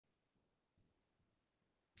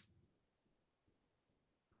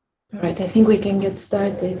right, I think we can get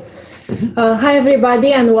started. Hi,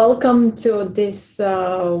 everybody, and welcome to this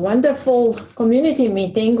wonderful community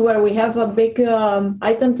meeting where we have a big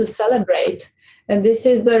item to celebrate. And this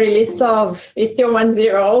is the release of Istio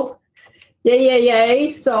 1.0. Yay, yay, yay.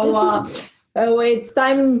 So it's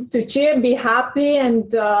time to cheer, be happy.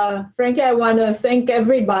 And frankly, I want to thank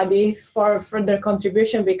everybody for their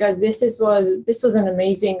contribution, because this was an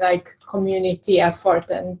amazing community effort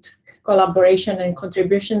and collaboration and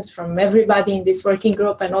contributions from everybody in this working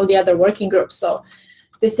group and all the other working groups. So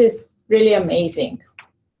this is really amazing.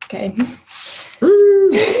 Okay.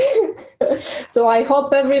 So I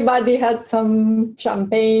hope everybody had some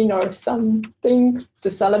champagne or something to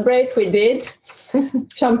celebrate. We did.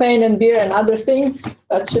 Champagne and beer and other things.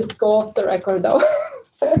 That should go off the record though.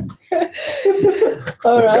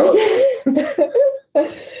 All right.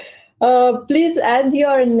 Please add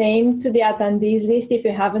your name to the attendees list if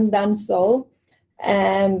you haven't done so.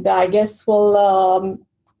 And I guess we'll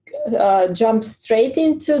jump straight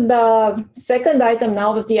into the second item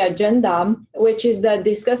now of the agenda, which is the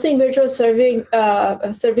discussing virtual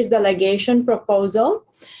service delegation proposal.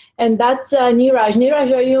 And that's Neeraj.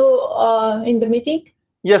 Neeraj, are you in the meeting?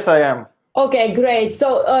 Yes, I am. Okay, great.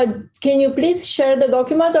 So can you please share the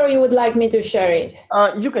document, or you would like me to share it?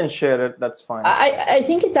 You can share it. That's fine. I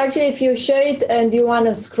think it's actually, if you share it and you want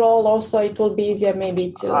to scroll also, it will be easier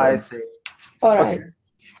maybe to... I see. All right. Okay.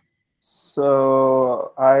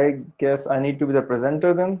 So I guess I need to be the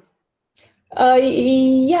presenter then?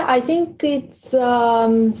 Yeah, I think it's...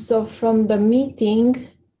 so from the meeting,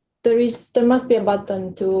 there must be a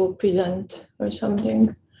button to present or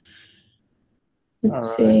something.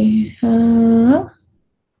 Let's see.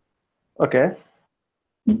 Okay.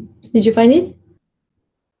 Did you find it?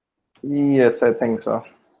 Yes, I think so.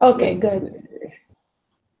 Okay, good.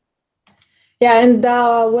 Yeah, and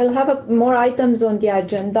we'll have more items on the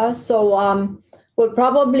agenda. So we'll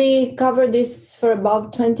probably cover this for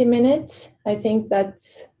about 20 minutes. I think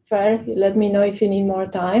that's fair. Let me know if you need more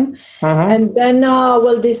time. And then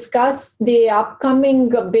we'll discuss the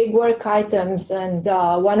upcoming big work items. And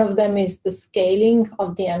one of them is the scaling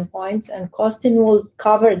of the endpoints, and Kostin will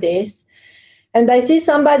cover this. And I see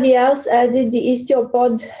somebody else added the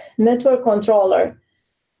Istio-pod-network-controller.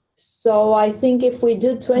 So I think if we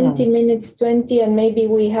do 20 minutes, 20, and maybe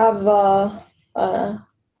we have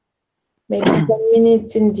maybe 10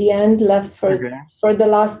 minutes in the end left for the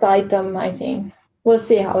last item, I think. We'll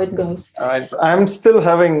see how it goes. All right. So I'm still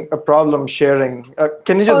having a problem sharing.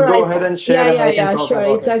 Can you just go ahead and share? Yeah, sure.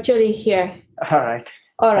 It's actually here. All right.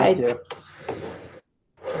 All right. Thank you.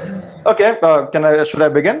 Okay. Should I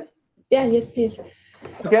begin? Yeah, yes, please.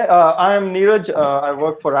 Okay. I am Neeraj. I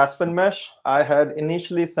work for Aspen Mesh. I had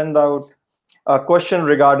initially sent out a question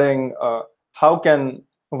regarding how can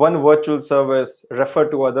one virtual service refer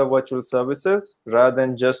to other virtual services rather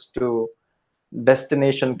than just to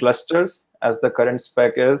destination clusters, as the current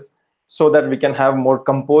spec is, so that we can have more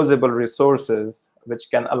composable resources which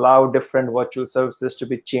can allow different virtual services to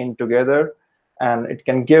be chained together, and it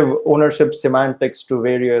can give ownership semantics to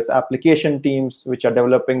various application teams which are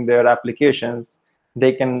developing their applications.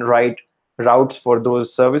 They can write routes for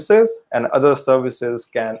those services, and other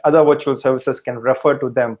virtual services can refer to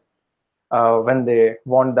them when they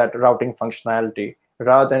want that routing functionality,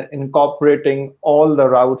 rather than incorporating all the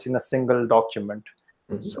routes in a single document.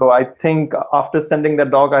 So I think after sending the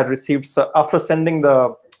doc, after sending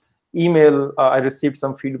the email, I received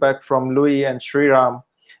some feedback from Louis and Sriram,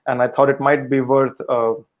 and I thought it might be worth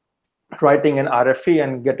writing an RFE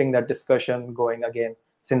and getting that discussion going again,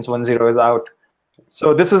 since 1.0 is out.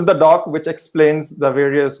 So this is the doc which explains the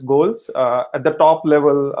various goals. At the top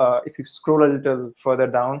level, if you scroll a little further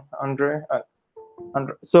down, Andre.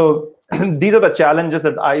 So these are the challenges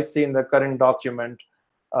that I see in the current document.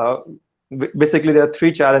 Basically, there are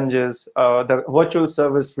three challenges. The virtual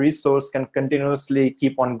service resource can continuously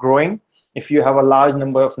keep on growing if you have a large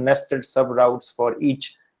number of nested subroutes for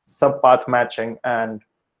each subpath matching. And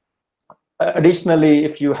additionally,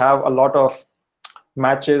 if you have a lot of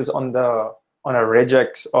matches on a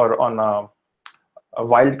regex or on a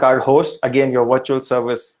wildcard host, again, your virtual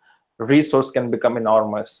service resource can become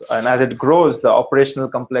enormous. And as it grows, the operational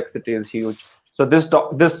complexity is huge. So this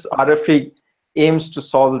RFE aims to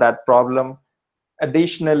solve that problem.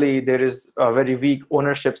 Additionally, there is a very weak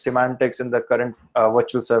ownership semantics in the current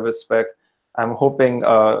virtual service spec. I'm hoping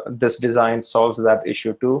this design solves that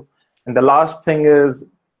issue too. And the last thing is,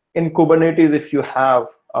 in Kubernetes, if you have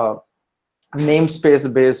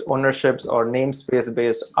namespace-based ownerships or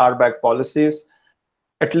namespace-based RBAC policies,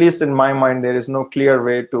 at least in my mind, there is no clear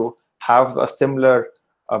way to have a similar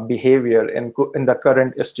behavior in the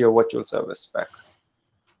current Istio virtual service spec.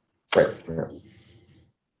 Right. Yeah.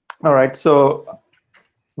 All right. So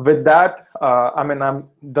with that,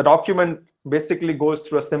 the document basically goes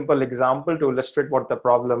through a simple example to illustrate what the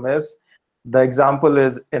problem is. The example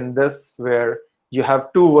is in this, where you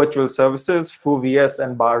have two virtual services, foo vs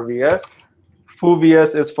and bar vs. Foo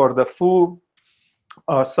vs is for the foo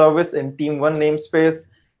service in team1 namespace.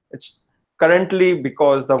 It's currently,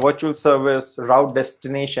 because the virtual service route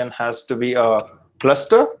destination has to be a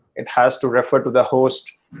cluster, it has to refer to the host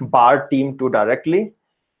bar team2 directly.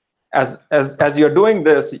 As you're doing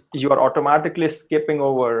this, you are automatically skipping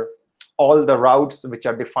over all the routes which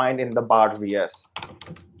are defined in the bar vs.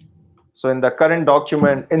 So in the current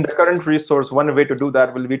document, in the current resource, one way to do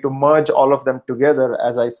that will be to merge all of them together,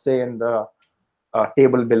 as I say in the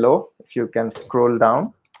table below. If you can scroll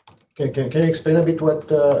down. Can you explain a bit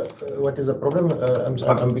what is the problem?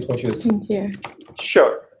 I'm a bit confused. Here.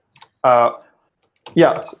 Sure.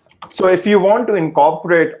 Yeah. So if you want to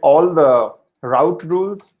incorporate all the route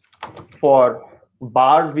rules for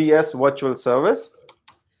bar vs virtual service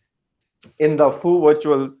in the foo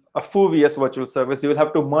vs virtual service, you will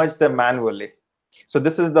have to merge them manually. So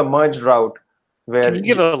this is the merge route. Where can you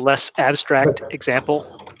give a less abstract example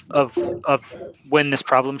of when this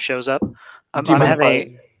problem shows up?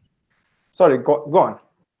 Sorry, go on.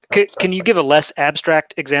 Can you give a less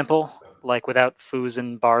abstract example, like without foos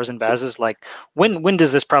and bars and bases? Like when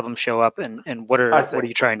does this problem show up, and what are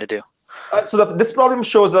you trying to do? This problem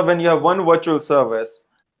shows up when you have one virtual service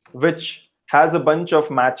which has a bunch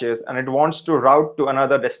of matches and it wants to route to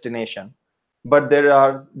another destination. But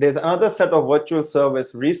there's another set of virtual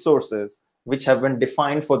service resources which have been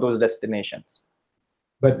defined for those destinations.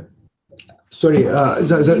 But sorry,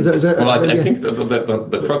 well, I think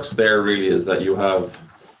the crux there really is that you have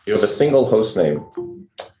a single host name,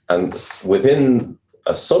 and within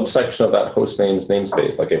a subsection of that host name's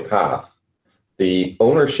namespace, like a path, the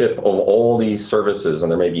ownership of all these services,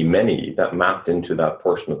 and there may be many that mapped into that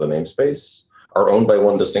portion of the namespace, are owned by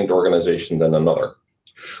one distinct organization than another.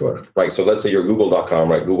 Sure. Right. So let's say you're Google.com,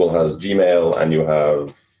 right? Google has Gmail and you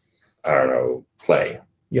have, I don't know, Play.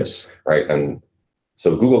 Yes. Right. And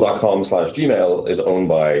so Google.com/Gmail is owned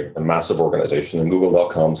by a massive organization, and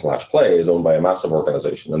Google.com/Play is owned by a massive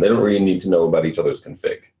organization, and they don't really need to know about each other's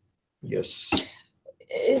config. Yes.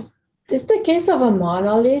 Is this the case of a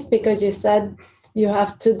monolith? Because you said you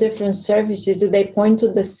have two different services. Do they point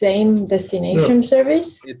to the same destination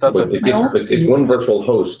service? It doesn't. It's one virtual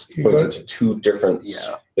host pointing to two different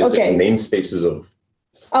namespaces of.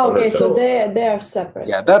 Oh, okay, so they are separate.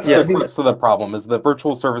 Yeah, that's the crux of the problem. Is the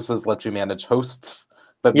virtual services let you manage hosts,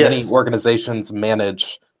 but many organizations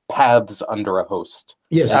manage paths under a host.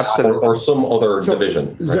 Yes, absolutely. Or some other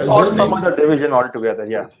division. Or some other division altogether,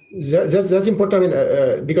 yeah. That's important. I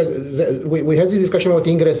mean, because we had this discussion about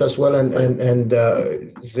ingress as well, and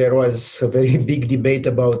there was a very big debate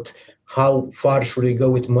about how far should we go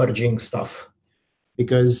with merging stuff.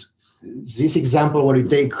 Because this example where you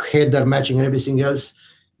take header matching and everything else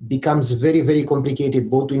becomes very, very complicated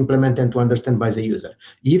both to implement and to understand by the user.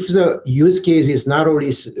 If the use case is narrowly,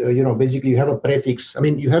 basically you have a prefix. I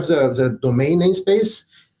mean, you have the domain namespace,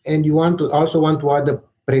 and you also want to add a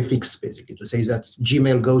prefix, basically, to say that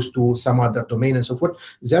Gmail goes to some other domain and so forth.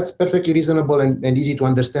 That's perfectly reasonable and easy to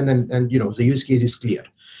understand, and the use case is clear.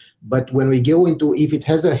 But when we go into, if it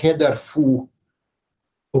has a header foo,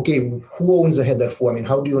 okay, who owns the header foo? I mean,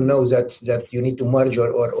 how do you know that you need to merge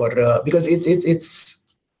or because it's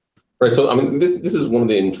right. So I mean, this is one of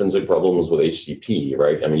the intrinsic problems with HTTP,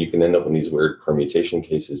 right? I mean, you can end up in these weird permutation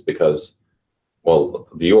cases because, well,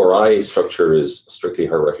 the URI structure is strictly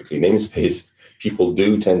hierarchically namespaced. People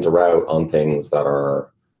do tend to route on things that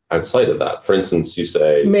are outside of that. For instance, you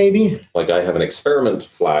say maybe like I have an experiment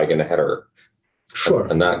flag in a header. Sure.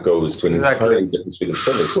 And that goes to an entirely different suite of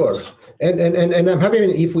services. Sure. And I'm happy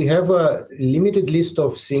if we have a limited list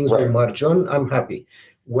of things we merge on, I'm happy.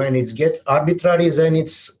 When it gets arbitrary, then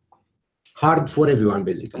it's hard for everyone,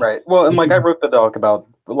 basically. Right. Well, and like I wrote the doc about,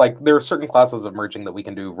 like, there are certain classes of merging that we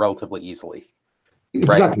can do relatively easily.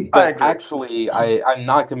 Exactly. Right? But actually, I'm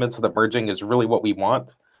not convinced that merging is really what we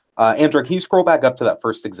want. Andrew, can you scroll back up to that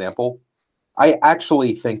first example? I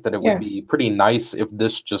actually think that it would be pretty nice if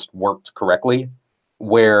this just worked correctly,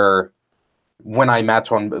 where when I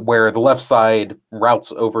match on where the left side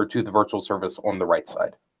routes over to the virtual service on the right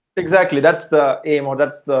side. Exactly. That's the aim, or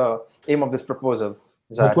that's the aim of this proposal.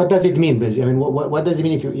 But what does it mean, basically? I mean, what does it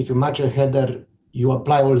mean if you match a header, you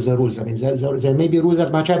apply all the rules? I mean, there may be rules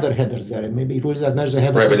that match other headers there, and maybe rules that match the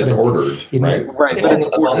header. Right, but it's ordered, right? Right.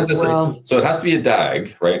 As long as it's, so it has to be a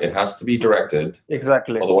DAG, right? It has to be directed.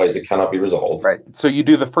 Exactly. Otherwise, it cannot be resolved. Right. So you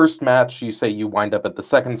do the first match, you say you wind up at the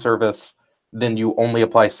second service, then you only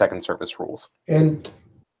apply second service rules. And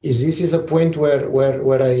this is a point where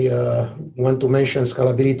I want to mention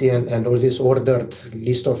scalability and all this ordered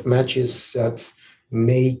list of matches that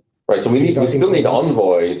may. Right. So we still need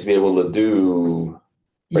Envoy to be able to do.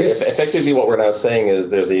 Right? Yes. Effectively, what we're now saying is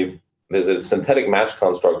there's a synthetic match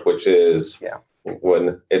construct, which is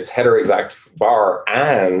when it's header exact bar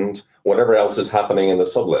and whatever else is happening in the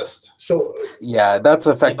sublist. So yeah, that's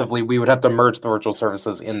effectively, we would have to merge the virtual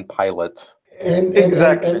services in pilot. And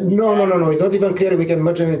no, it's not even clear we can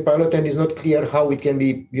merge them in pilot, and it's not clear how it can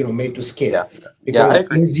be made to scale. Yeah.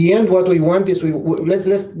 Because in the end, what we want is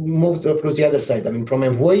let's move to the other side. I mean, from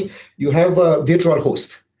Envoy, you have a virtual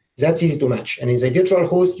host. That's easy to match, and in the virtual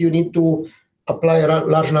host, you need to apply a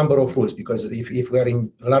large number of rules, because if we are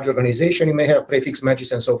in a large organization, you may have prefix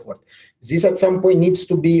matches and so forth. This at some point needs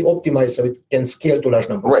to be optimized so it can scale to large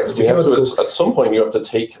number. Right. So at some point you have to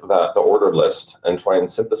take the ordered list and try and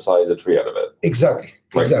synthesize a tree out of it. Exactly.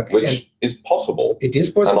 Right. Exactly. Which is possible. It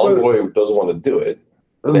is possible. And Envoy doesn't want to do it.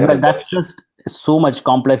 But that's just so much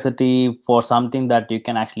complexity for something that you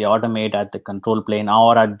can actually automate at the control plane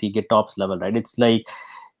or at the GitOps level, right? It's like,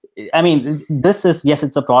 I mean, this is, yes,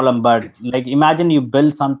 it's a problem, but like imagine you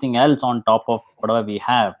build something else on top of whatever we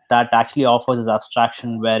have that actually offers this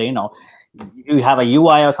abstraction where, you have a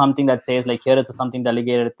UI or something that says like, here is a something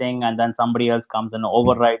delegated thing, and then somebody else comes and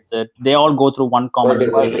overrides it. They all go through one common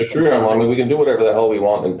device. Sure, I mean, we can do whatever the hell we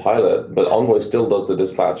want in pilot, but Envoy still does the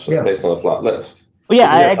dispatch based on a flat list. Yeah,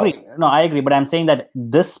 I agree. No, I agree. But I'm saying that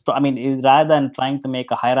this, I mean, rather than trying to make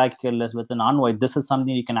a hierarchical list with an Envoy, this is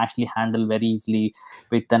something you can actually handle very easily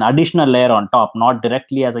with an additional layer on top, not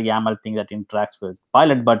directly as a YAML thing that interacts with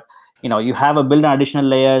pilot, but you have a build an additional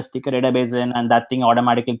layer, stick a database in, and that thing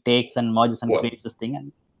automatically takes and merges and creates this thing.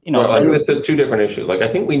 And I think there's two different issues. Like I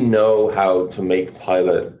think we know how to make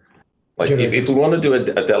pilot. Like if we want to do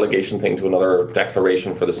a delegation thing to another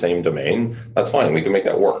declaration for the same domain, that's fine. We can make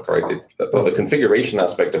that work, right? The configuration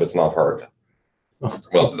aspect of it's not hard.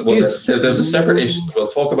 Well, there's a separate issue. We'll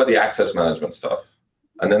talk about the access management stuff,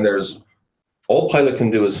 and then there's all pilot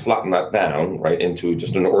can do is flatten that down, right, into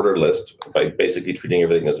just an ordered list by basically treating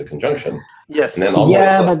everything as a conjunction. Yes. And then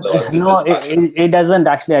it doesn't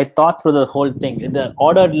actually. I thought through the whole thing. The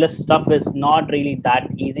ordered list stuff is not really that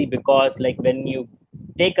easy, because like when you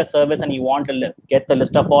take a service and you want to get the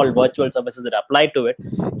list of all virtual services that apply to it,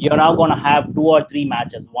 you're now going to have 2 or 3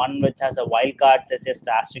 matches, one which has a wildcard, says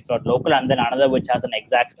asterisk or local, and then another which has an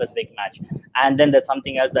exact specific match, and then there's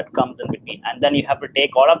something else that comes in between, and then you have to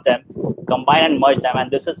take all of them, combine and merge them,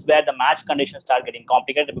 and this is where the match conditions start getting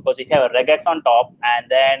complicated, because if you have a regex on top and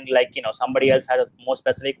then somebody else has a more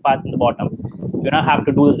specific path in the bottom, you now have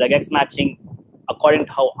to do this regex matching according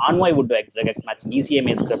to how Envoy would do regex matching,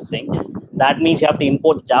 ECMA script thing. That means you have to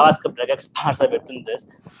import the JavaScript regex parser within this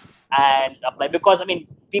and apply, because I mean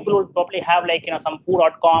people will probably have some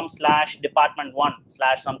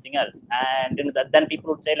foo.com/department1/something else, and then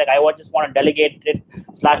people would say like, I just want to delegate it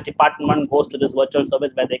 /department1 goes to this virtual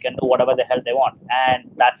service where they can do whatever the hell they want, and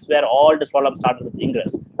that's where all this problem started with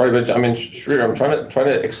Ingress. Right, but I mean, sure, I'm trying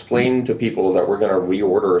to explain to people that we're going to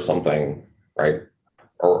reorder something, right?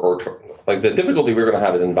 Or like the difficulty we're going to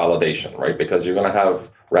have is in validation, right? Because you're going to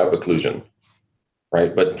have route occlusion,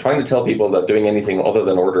 right? But trying to tell people that doing anything other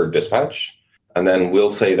than order dispatch, and then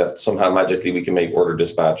we'll say that somehow magically we can make order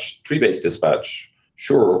dispatch tree-based dispatch,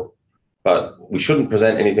 sure, but we shouldn't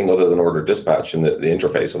present anything other than order dispatch in the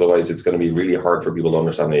interface. Otherwise, it's going to be really hard for people to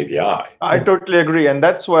understand the API. I totally agree, and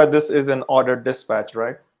that's why this is an order dispatch,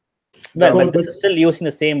 right? Well, but it's still using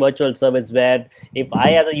the same virtual service, where if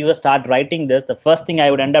I as a user start writing this, the first thing I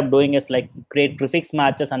would end up doing is like create prefix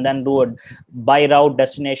matches and then do a by route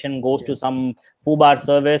destination goes to some foobar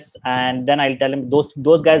service, and then I'll tell them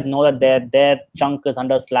those guys know that their chunk is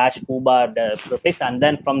under /foobar prefix, and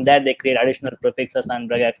then from there they create additional prefixes and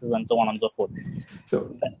regexes and so on and so forth.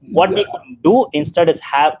 So what we could do instead is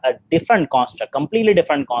have a different construct, completely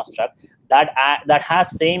different construct that has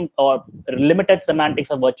same or limited semantics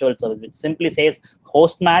of virtual service, which simply says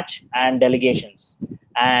host match and delegations,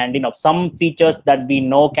 and some features that we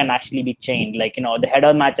know can actually be chained, like the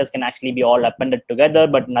header matches can actually be all appended together,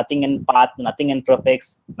 but nothing in path, nothing in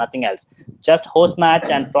prefix, nothing else, just host match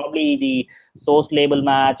and probably the source label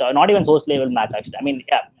match, or not even source label match actually. I mean,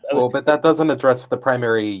 yeah. Well, but that doesn't address the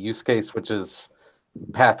primary use case, which is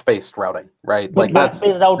path-based routing, right? But like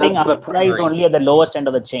path-based routing applies only at the lowest end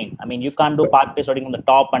of the chain. I mean, you can't do path-based routing on the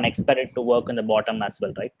top and expect it to work in the bottom as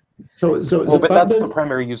well, right? But that's the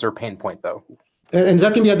primary user pain point, though. And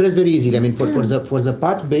that can be addressed very easily. I mean, for the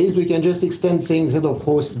path-based, we can just extend things instead of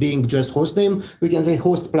host being just host name, we can say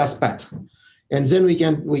host plus path. and then we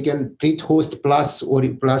can treat host plus or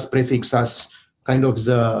plus prefix as kind of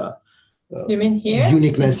the you mean here?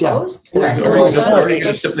 Uniqueness, yeah. Host? Or you can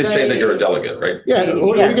just simply say that you're a delegate, right? Yeah,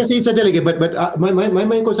 or you can say it's a delegate. But my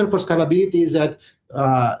main concern for scalability is that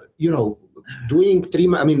doing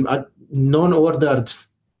non-ordered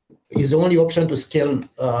is the only option to scale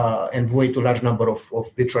Envoy to large number of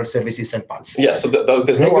virtual services and paths. Yeah, so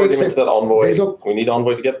there's no argument that Envoy, we need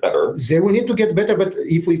Envoy to get better. We need to get better, but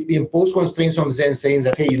if we impose constraints on them saying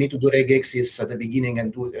that, hey, you need to do regexes at the beginning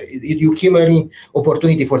and you kill any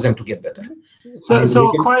opportunity for them to get better. So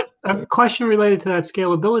a question related to that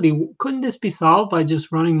scalability, couldn't this be solved by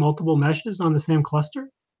just running multiple meshes on the same cluster?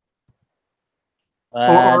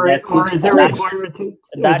 Or is there requirement to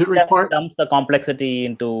dumps the complexity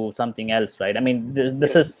into something else, right? I mean,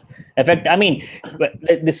 this is effect. I mean,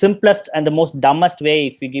 the simplest and the most dumbest way,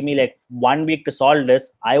 if you give me like 1 week to solve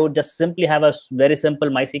this, I would just simply have a very simple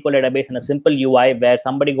MySQL database and a simple UI where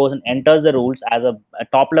somebody goes and enters the rules as a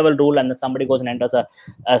top level rule, and then somebody goes and enters a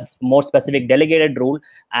more specific delegated rule,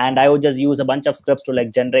 and I would just use a bunch of scripts to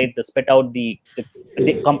like spit out the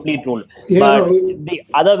complete rule. But the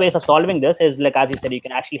other ways of solving this is, like, as you said, you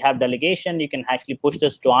can actually have delegation, you can actually push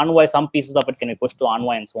this to Envoy, some pieces of it can be pushed to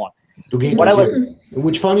Envoy and so on.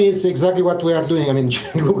 Which funny is exactly what we are doing. I mean,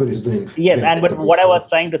 Google is doing. Yes, but what I was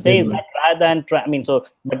trying to say is that rather than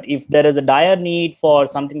but if there is a dire need for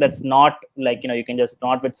something that's not like, you can just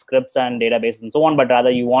not with scripts and databases and so on, but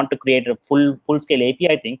rather you want to create a full scale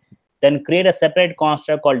API thing, then create a separate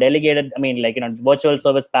construct called delegated, virtual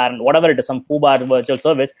service parent, whatever it is, some foobar virtual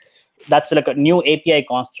service. That's like a new API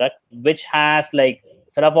construct, which has like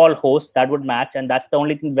set of all hosts that would match. And that's the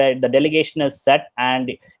only thing where the delegation is set,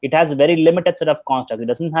 and it has a very limited set of constructs. It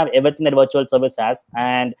doesn't have everything that virtual service has.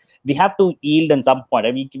 And we have to yield at some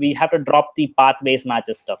point. We have to drop the path-based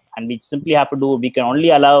matches stuff. And we simply have to we can only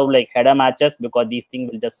allow like header matches, because these things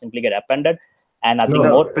will just simply get appended and nothing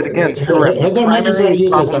more. But again, header matches are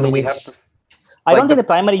useless. I don't think the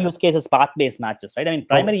primary use case is path-based matches, right? I mean,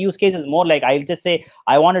 primary use case is more like, I'll just say,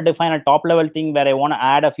 I want to define a top-level thing where I want to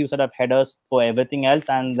add a few sort of headers for everything else,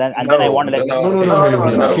 and then I want to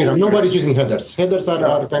No. Nobody's using headers. Headers are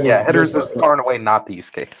kind of... headers is far and away not the use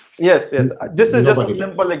case. Yes. This is just a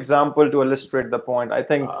simple example to illustrate the point. I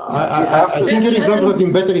think I think your example would have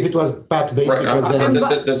been better if it was path-based.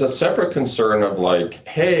 Right. There's a separate concern of like,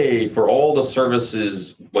 hey, for all the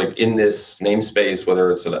services like in this namespace, whether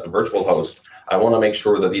it's a virtual host, I want to make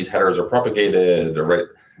sure that these headers are propagated, right?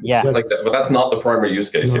 Yeah, like that, but that's not the primary use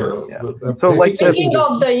case here. Yeah. So, like, speaking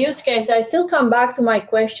of the use case, I still come back to my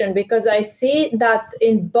question, because I see that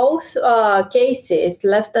in both cases,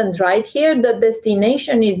 left and right here, the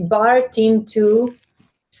destination is bar team 2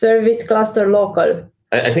 service cluster local.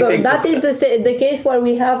 I think that is the case where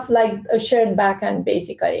we have like a shared backend,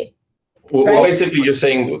 basically. Well, basically, you're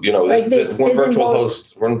saying, this one virtual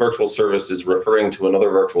host, one virtual service is referring to another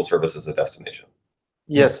virtual service as a destination.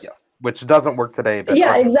 Yes. Which doesn't work today. But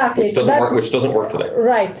exactly. Which doesn't work today.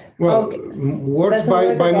 Right. Well, works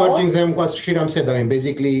by merging them, what Sriram said. I mean,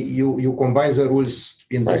 basically, you combine the rules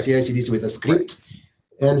in the CI/CDs with a script,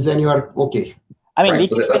 and then you are okay. I mean,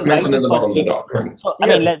 so that's mentioned in the bottom of the doc. Right? So,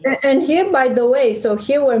 and here, by the way, so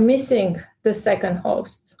here we're missing the second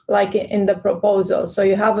host, like in the proposal. So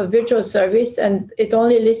you have a virtual service, and it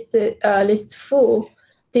only lists foo,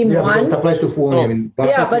 team 1. It applies to foo only. But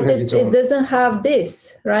it doesn't have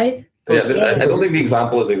this, right? Yeah, I don't think the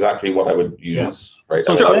example is exactly what I would use, right?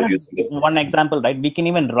 So one example, right? We can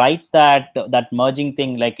even write that merging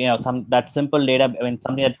thing, like that simple data,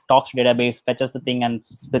 something that talks to database, fetches the thing and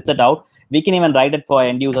spits it out. We can even write it for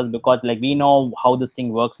end users, because like we know how this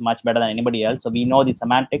thing works much better than anybody else. So we know the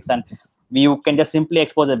semantics, and you can just simply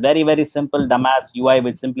expose a very, very simple dumbass UI,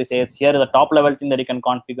 which simply says, here is a top level thing that you can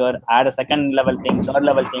configure, add a second level thing, third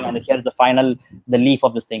level thing, and here's the leaf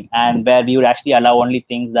of this thing. And where we would actually allow only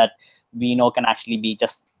things that we know can actually be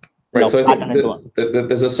just right. So I think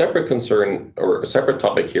there's a separate concern or a separate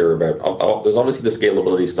topic here about there's obviously the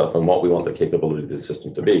scalability stuff and what we want the capability of the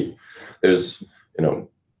system to be. There's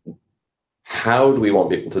how do we want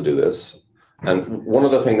people to do this? And one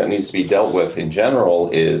other thing that needs to be dealt with in general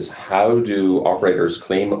is, how do operators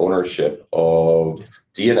claim ownership of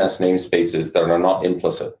DNS namespaces that are not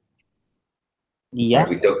implicit? Yeah,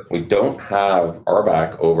 we don't have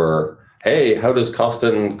RBAC over, hey, how does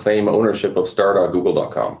Costin claim ownership of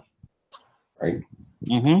star.google.com, right?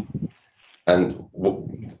 Mm-hmm. And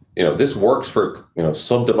this works for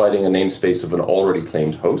subdividing a namespace of an already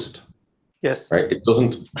claimed host. Yes. Right. It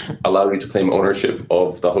doesn't allow you to claim ownership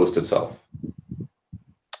of the host itself.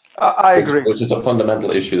 I agree. Which is a fundamental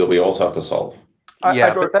issue that we also have to solve.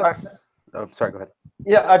 Sorry, go ahead.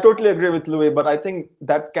 Yeah, I totally agree with Louis, but I think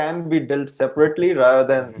that can be dealt separately rather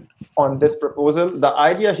than on this proposal. The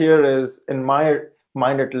idea here is, in my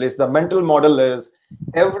mind at least, the mental model is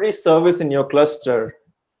every service in your cluster,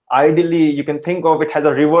 ideally, you can think of it has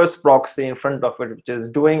a reverse proxy in front of it, which is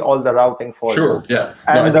doing all the routing for you. Sure, yeah.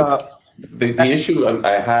 And no, I think the issue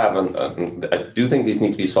I have, and I do think these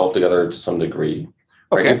need to be solved together to some degree.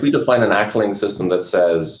 Right? Okay. If we define an ACLing system that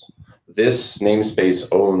says this namespace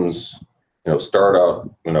owns, start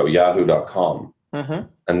yahoo.com,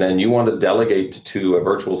 and then you want to delegate to a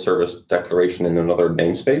virtual service declaration in another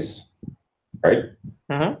namespace, right?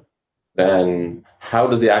 Then how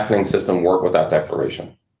does the ACLing system work with that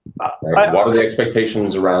declaration? Right? What are the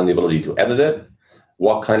expectations around the ability to edit it?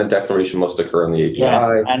 What kind of declaration must occur in the API?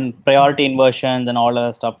 Yeah, and priority inversions and all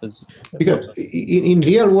that stuff is because in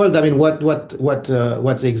real world, I mean, what's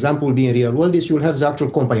the example will be in real world is you'll have the actual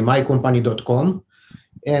company, mycompany.com,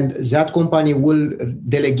 and that company will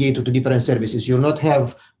delegate to different services. You'll not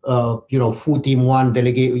have full team one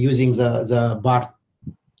delegate using the bar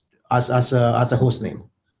as a host name.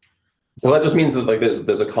 Well, that just means that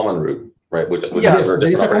there's a common root. Right, yes, there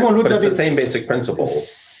is a common root, but it's the same basic principle.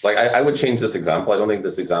 Like I would change this example. I don't think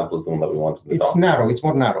this example is the one that we want to do. It's narrow. It's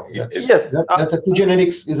more narrow. Yes, that's a too generic.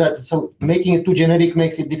 Is that so? Making it too generic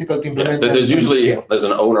makes it difficult to implement. Yeah, there's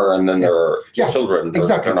an owner, and then there are children.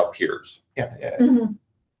 Exactly. They're not peers.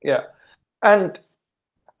 Yeah, and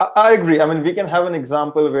I agree. I mean, we can have an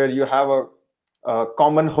example where you have a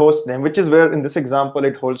common host name, which is where in this example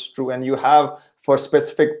it holds true, and you have for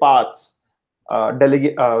specific paths.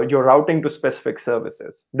 You're routing to specific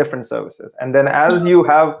services, different services. And then as you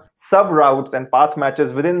have sub routes and path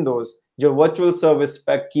matches within those, your virtual service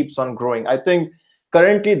spec keeps on growing. I think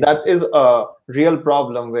currently that is a real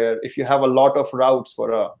problem where if you have a lot of routes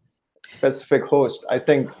for a specific host, I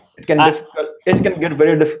think it can get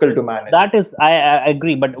very difficult to manage. That is, I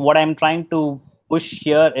agree. But what I'm trying to push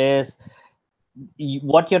here is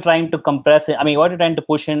what you're trying to compress. I mean, what you're trying to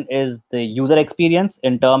push in is the user experience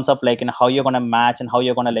in terms of how you're going to match and how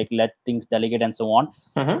you're going to let things delegate and so on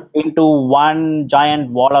into one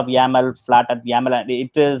giant wall of YAML, flat at YAML.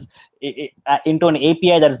 It is into an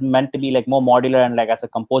API that is meant to be more modular and as a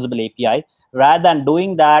composable API, rather than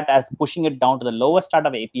doing that as pushing it down to the lowest start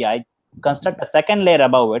of API. Construct a second layer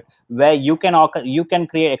above it where you can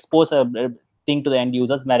expose a thing to the end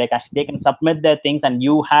users where they can submit their things and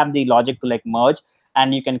you have the logic to merge,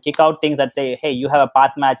 and you can kick out things that say, hey, you have a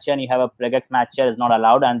path match here and you have a regex match here is not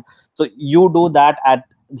allowed, and so you do that at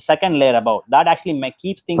the second layer above. That actually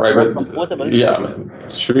keeps things more composable. Yeah,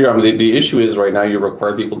 sure. I mean, the issue is right now you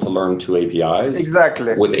require people to learn two APIs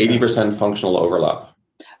with 80% functional overlap.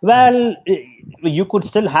 Well, you could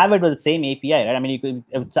still have it with the same API, right? I mean, you could,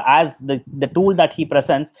 as the tool that he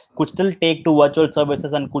presents could still take two virtual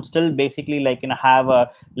services and could still basically have a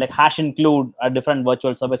hash include a different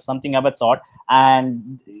virtual service, something of that sort,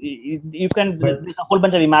 and you can there's a whole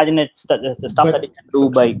bunch of the stuff that you can do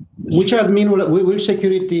by which admin which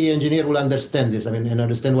security engineer will understand this. I mean, and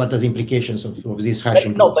understand what are the implications of this hash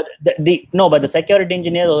include. But the security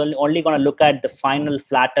engineer is only going to look at the final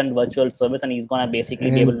flattened virtual service, and he's going to basically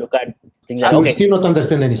be able to look at things like, okay, still not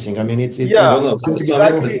understand anything. I mean, it's Sriram's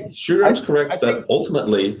correct that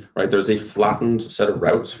ultimately, right, there's a flattened set of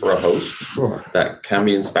routes for a host that can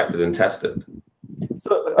be inspected and tested.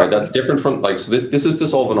 So that's different from so this is to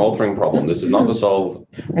solve an authoring problem. This is not to solve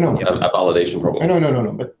a validation problem.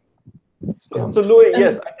 No. But so Louis,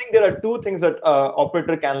 yes, I think there are two things that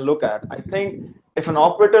operator can look at. I think if an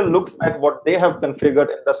operator looks at what they have configured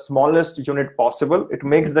in the smallest unit possible, it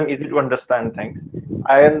makes them easy to understand things.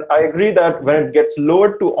 And I agree that when it gets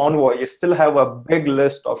lowered to Envoy, you still have a big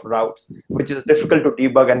list of routes, which is difficult to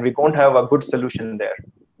debug, and we don't have a good solution there.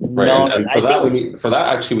 Right, and for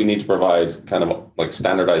that actually we need to provide kind of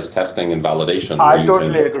standardized testing and validation. I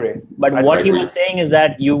totally agree. But what he was saying is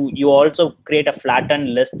that you also create a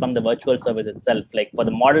flattened list from the virtual service itself. For the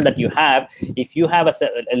model that you have, if you have a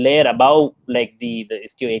layer above the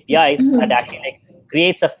Istio APIs that actually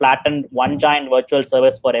creates a flattened one giant virtual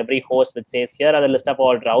service for every host, which says here are the list of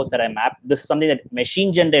all routes that I mapped. This is something that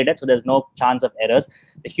machine generated, so there's no chance of errors.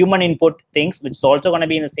 The human input things, which is also going to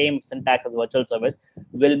be in the same syntax as virtual service,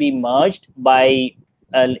 will be merged by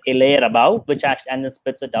a layer above, which actually and then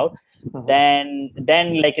spits it out. Then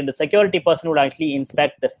the security person would actually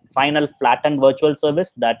inspect the final flattened virtual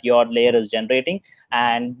service that your layer is generating,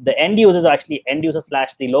 and the end user /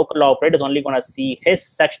 the local operator is only going to see his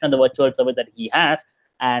section of the virtual service that he has,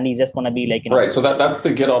 and he's just going to be right. So that's the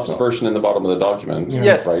GitOps version in the bottom of the document.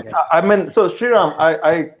 Yes, right. I mean, so Sriram,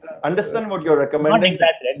 I understand what you're recommending. Not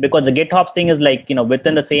exactly, right? Because the GitHops thing is like,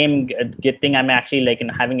 within the same Git thing, I'm actually like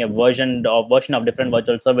having a version of different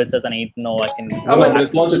virtual services, and I need to know I can. No, but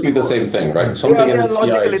it's logically the same thing, right? Something in the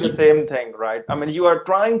logically CI. the same thing, right? I mean, you are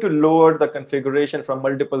trying to lower the configuration from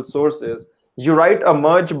multiple sources. You write a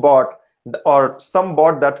merge bot or some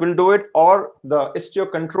bot that will do it, or the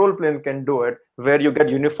Istio control plane can do it, where you get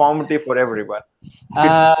uniformity for everyone.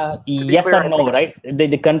 Yes or no, right?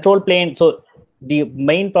 The control plane. So the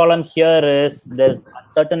main problem here is there's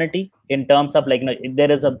uncertainty in terms of like,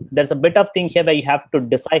 there's a bit of thing here where you have to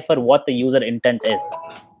decipher what the user intent is,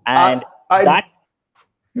 and that.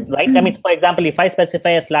 Right. I mean, for example, if I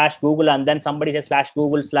specify a /Google and then somebody says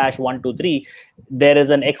 /Google/123, there is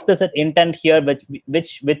an explicit intent here,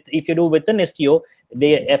 which if you do within Istio,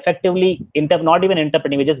 they effectively not even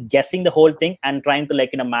interpreting, we're just guessing the whole thing and trying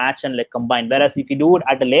to match and combine. Whereas if you do it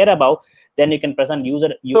at a layer above, then you can present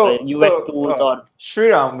UX tools or.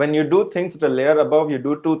 Sriram, when you do things at a layer above, you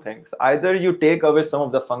do two things. Either you take away some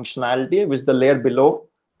of the functionality which the layer below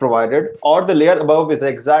provided, or the layer above is the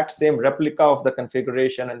exact same replica of the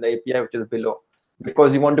configuration and the API which is below,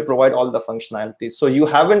 because you want to provide all the functionalities. So you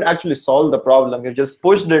haven't actually solved the problem. You just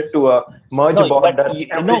pushed it to a merge bot that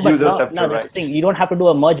users have to write. That's the thing. You don't have to do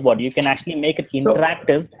a merge bot. You can actually make it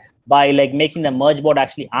interactive by making the merge bot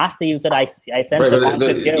actually ask the user, I sense a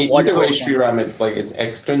conflict here. Either way, Sriram, it's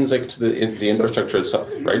extrinsic to the infrastructure itself,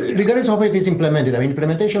 right? Regardless of how it is implemented, I mean,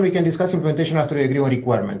 implementation, we can discuss implementation after we agree on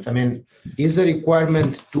requirements. I mean, is a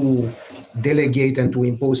requirement to delegate and to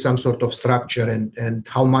impose some sort of structure, and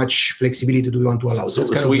how much flexibility do we want to allow?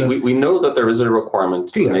 So we know that there is a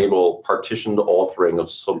requirement to enable partitioned authoring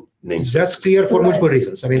of some names. That's clear for multiple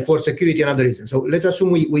reasons. I mean, for security and other reasons. So let's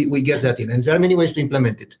assume we get that in, and there are many ways to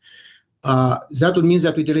implement it. That would mean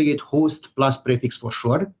that we delegate host plus prefix for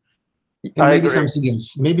sure, and maybe something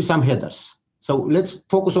else, maybe some headers. So let's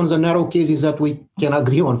focus on the narrow cases that we can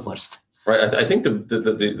agree on first. Right. I think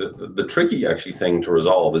the tricky actually thing to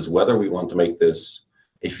resolve is whether we want to make this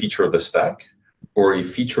a feature of the stack or a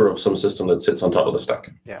feature of some system that sits on top of the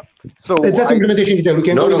stack. Yeah. So that's implementation detail. We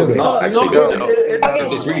can no, it's not actually.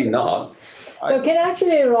 It's really not. So can I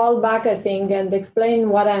actually roll back a thing and explain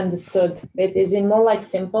what I understood? It is in more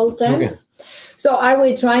simple terms. Okay. So are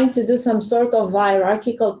we trying to do some sort of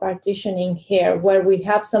hierarchical partitioning here, where we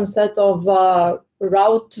have some sort of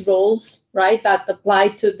route roles, right, that apply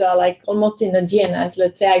to the almost in the DNS?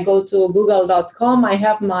 Let's say I go to google.com, I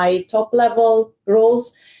have my top level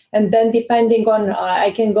roles, and then depending on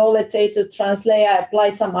I can go, let's say, to translate, I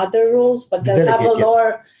apply some other rules, but they'll have a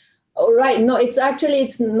lower. Oh, right. No, it's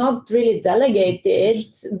not really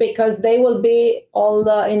delegated, because they will be all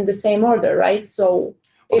in the same order, right? So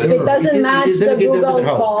if it doesn't match the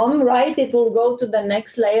Google.com, right, it will go to the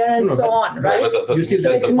next layer and so on, right? So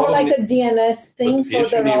it's more like a DNS thing for the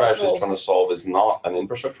issue Neeraj is trying to solve is not an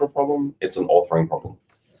infrastructural problem; it's an authoring problem.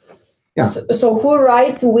 Yeah. So who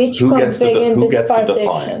writes which config in this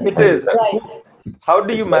partition? It is right. How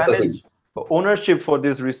do you manage ownership for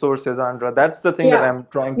these resources, Andra? That's the thing that I'm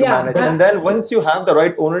trying to manage. And then once you have the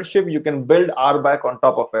right ownership, you can build RBAC on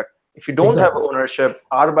top of it. If you don't have ownership,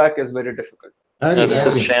 RBAC is very difficult. No, this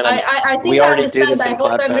is Shannon. I think I understand. I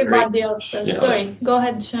hope everybody else does. Sorry, go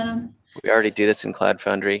ahead, Shannon. We already do this in Cloud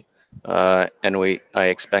Foundry, and I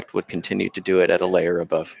expect would continue to do it at a layer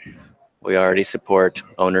above. We already support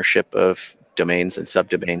ownership of domains and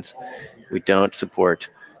subdomains. We don't support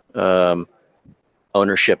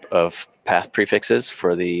ownership of path prefixes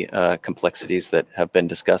for the complexities that have been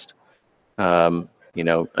discussed.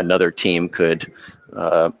 Another team could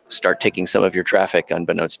start taking some of your traffic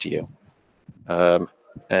unbeknownst to you.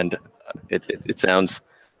 And it sounds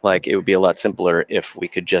like it would be a lot simpler if we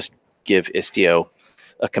could just give Istio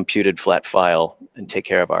a computed flat file and take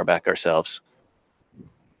care of RBAC ourselves.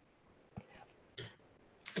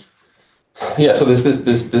 Yeah, so there's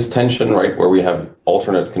this tension, right, where we have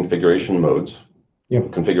alternate configuration modes,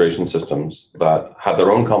 configuration systems that have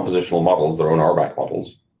their own compositional models, their own RBAC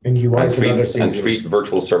models, and treat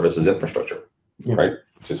virtual service as infrastructure, right?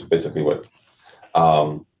 Which is basically what,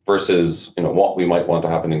 versus what we might want to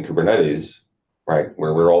happen in Kubernetes, right,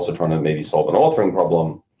 where we're also trying to maybe solve an authoring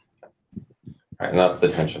problem, right? And that's the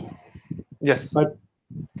tension. Yes.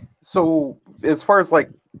 So as far as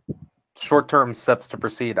short-term steps to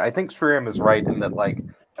proceed, I think Sriram is right in that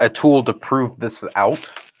a tool to prove this out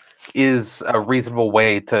is a reasonable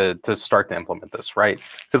way to start to implement this, right?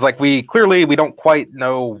 Because we don't quite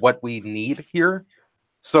know what we need here.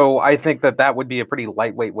 So I think that would be a pretty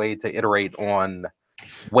lightweight way to iterate on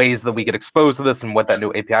ways that we could expose this and what that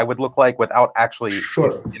new API would look like without actually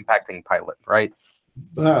impacting pilot, right?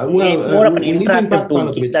 It's more of an interactive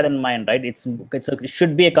tool. Keep that in mind, right? It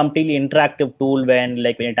should be a completely interactive tool when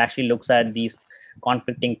it actually looks at these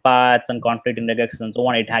conflicting paths and conflicting regex and so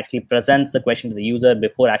on. It actually presents the question to the user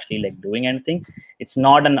before actually doing anything. It's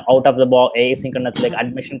not an out of the box asynchronous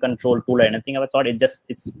admission control tool or anything of that sort.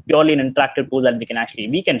 It's purely an interactive tool that we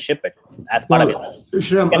can ship it as part of it.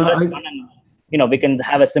 We can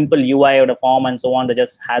have a simple UI or a form and so on that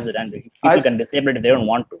just has it, and people can disable it if they don't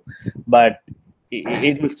want to, but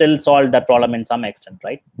it will still solve that problem in some extent,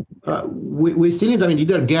 right? We still need,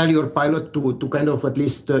 either Galley or Pilot to kind of at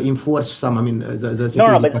least enforce some, the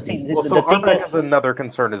security. So RBAC is another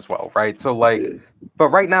concern as well, right? So but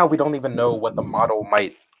right now we don't even know what the model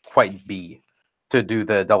might quite be to do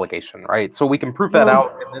the delegation, right? So we can prove that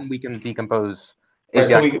out, and then we can decompose. Right,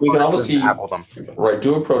 so we can obviously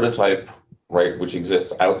do a prototype, right, which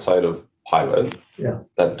exists outside of Pilot,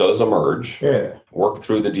 that does a merge, work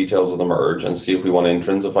through the details of the merge and see if we want to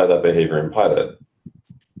intrinsify that behavior in Pilot,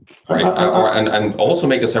 right? And also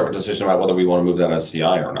make a separate decision about whether we want to move that as CI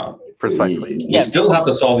or not. Precisely. We still have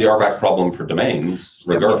to solve the RBAC problem for domains,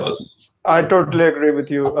 regardless. I totally agree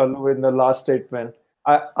with you, Lou, in the last statement.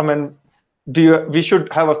 We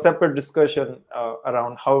should have a separate discussion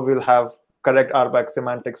around how we'll have correct RBAC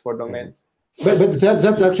semantics for domains. But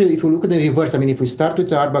that's actually, if you look at the reverse, if we start with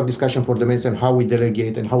the RBAC discussion for domains and how we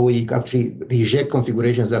delegate and how we actually reject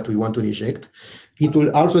configurations that we want to reject, it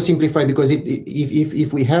will also simplify, because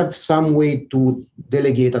if we have some way to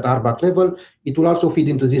delegate at RBAC level, it will also feed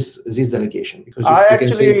into this delegation. Because I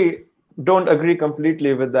actually don't agree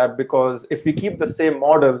completely with that, because if we keep the same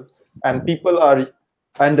model and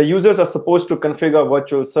the users are supposed to configure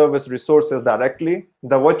virtual service resources directly,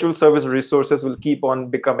 the virtual service resources will keep on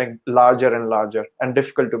becoming larger and larger and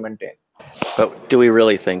difficult to maintain. But do we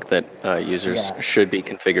really think that users should be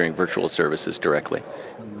configuring virtual services directly?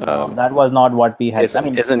 No, that was not what we had.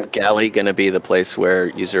 Isn't Galley going to be the place where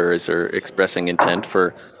users are expressing intent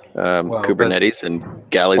for Kubernetes, and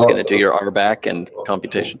Galley's going to do your RBAC and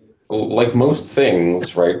computation? Like most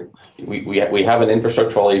things, right? We have an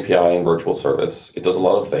infrastructural API in virtual service. It does a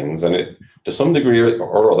lot of things, and it, to some degree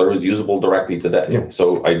or other, is usable directly today.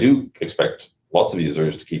 So I do expect lots of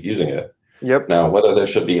users to keep using it. Now, whether there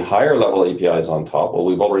should be higher level APIs on top, well,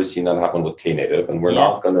 we've already seen that happen with Knative, and we're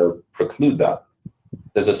not going to preclude that.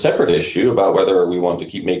 There's a separate issue about whether we want to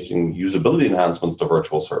keep making usability enhancements to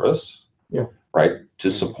virtual service, right, to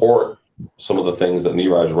support some of the things that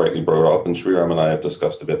Neeraj rightly brought up, and Sriram and I have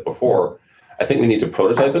discussed a bit before. I think we need to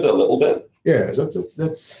prototype it a little bit.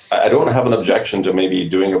 That's. I don't have an objection to maybe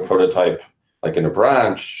doing a prototype like in a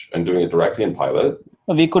branch and doing it directly in Pilot.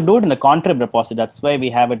 We could do it in the contrib repository. That's why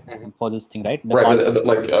we have it for this thing, right? But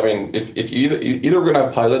if either we're going to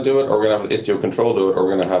have Pilot do it, or we're going to have Istio control do it, or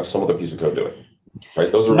we're going to have some other piece of code do it.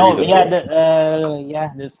 Right? Those are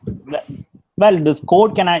well, this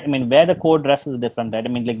code where the code rests is different, right?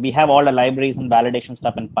 We have all the libraries and validation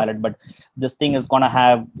stuff in Pilot, but this thing is going to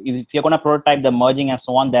have, if you're going to prototype the merging and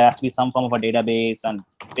so on, there has to be some form of a database, and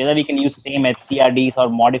whether we can use the same CRDs or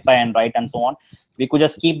modify and write and so on. We could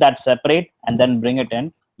just keep that separate and then bring it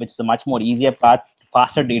in, which is a much more easier path,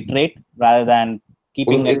 faster to iterate rather than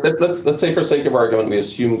keeping it. Let's say for sake of argument, we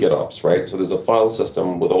assume GitOps, right? So there's a file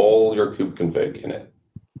system with all your kube config in it,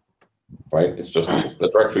 right? It's just the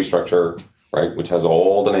directory structure, right, which has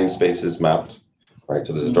all the namespaces mapped, right?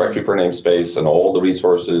 So there's a directory per namespace, and all the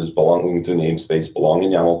resources belonging to namespace belong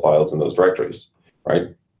in YAML files in those directories,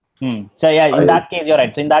 right? So in that case, you're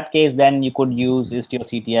right. So in that case, then you could use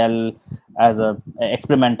Istio-CTL as a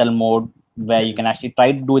experimental mode where you can actually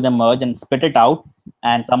try to do the merge and spit it out,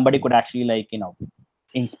 and somebody could actually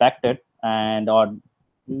inspect it, and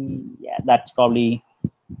that's probably.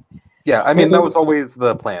 Yeah, that was always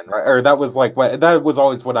the plan, right? Or that was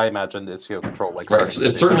always what I imagined Istio control like. Right.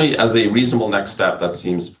 It's certainly, as a reasonable next step, that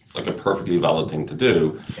seems like a perfectly valid thing to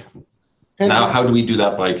do. Now, how do we do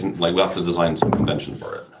that by we have to design some convention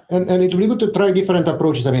for it. And it will be good to try different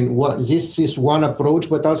approaches. This is one approach,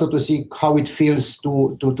 but also to see how it feels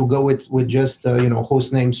to go with just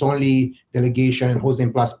host names only delegation and host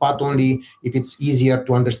name plus path only, if it's easier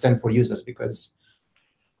to understand for users, because.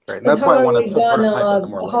 Right. That's why I want to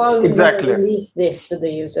how are we going to release this to the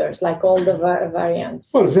users, like all the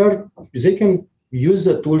variants? Well, they can use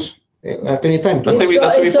the tools at any time.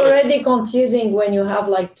 It's already confusing when you have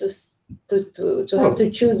to have to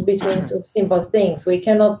choose between two simple things. We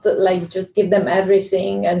cannot just give them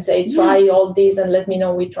everything and say try all these and let me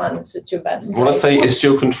know which one suits you best. Well, let's say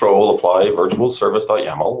Istio control apply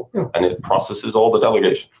virtualservice.yaml and it processes all the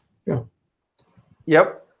delegation.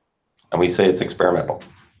 Yep. And we say it's experimental.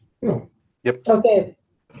 Yep. Okay.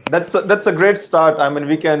 That's a great start.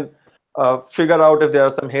 We can figure out if there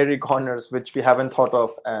are some hairy corners which we haven't thought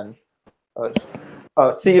of, and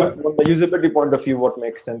see if from the usability point of view what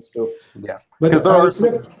makes sense to. Yeah, because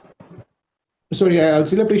sorry, I would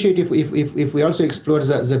still appreciate if we also explore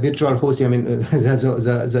the virtual hosting. I mean,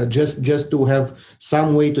 just to have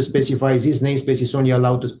some way to specify this namespace is only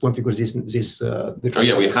allowed to configure this virtual. Oh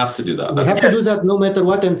yeah, we have to do that. We have to do that no matter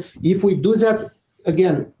what. And if we do that,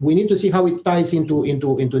 again, we need to see how it ties into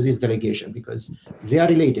this delegation, because they are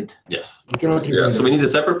related. Yes. We cannot. Yeah. So we need a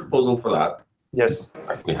separate proposal for that. Yes.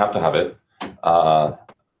 We have to have it. I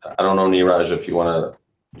don't know, Neeraj, if you want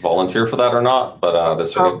to volunteer for that or not, but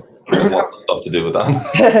there's certainly lots of stuff to do with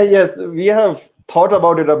that. Yes, we have thought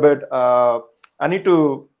about it a bit. I need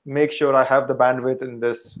to make sure I have the bandwidth in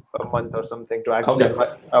this month or something to actually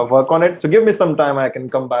work on it. So give me some time, I can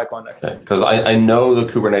come back on it. Because I know the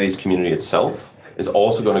Kubernetes community itself is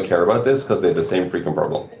also going to care about this because they have the same frequent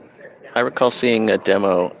problem. I recall seeing a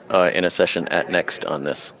demo in a session at Next on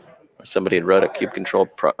this. Somebody had wrote a kube control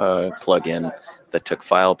plugin that took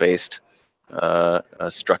file-based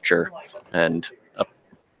structure and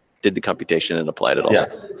did the computation and applied it all.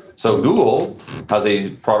 Yes. So Google has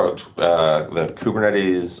a product, the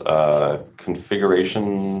Kubernetes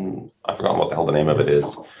configuration, I forgot what the hell the name of it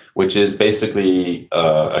is, which is basically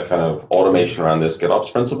a kind of automation around this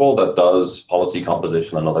GitOps principle that does policy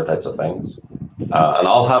composition and other types of things. And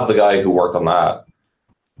I'll have the guy who worked on that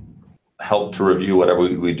help to review whatever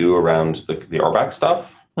we do around the RBAC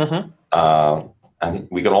stuff. And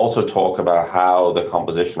we can also talk about how the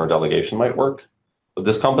composition or delegation might work. But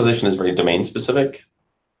this composition is very domain specific,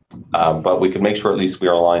 but we can make sure at least we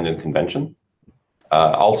are aligned in convention.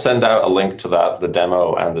 I'll send out a link to that, the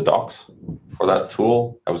demo and the docs for that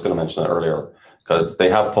tool. I was going to mention it earlier because they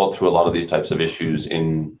have thought through a lot of these types of issues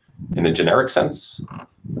in a generic sense,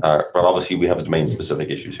 but obviously we have domain specific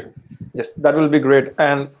issues here. Yes, that will be great.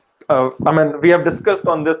 And I mean, we have discussed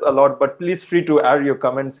on this a lot, but please free to add your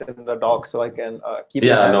comments in the doc so I can keep.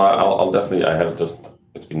 Yeah, no, I'll definitely. I have just.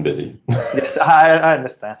 It's been busy. Yes, I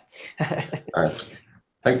understand. All right.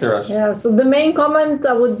 Thanks, Neeraj. Yeah, so the main comment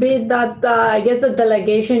would be that I guess the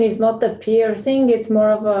delegation is not a peer thing. It's more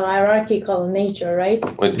of a hierarchical nature, right?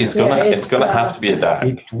 It's gonna have to be a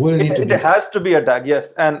DAG. It has to be a DAG,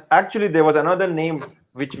 yes. And actually, there was another name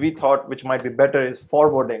which we thought which might be better is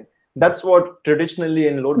forwarding. That's what traditionally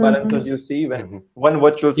in load balancers you see when one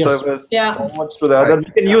virtual service forwards to the other.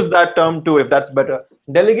 You can use that term too if that's better.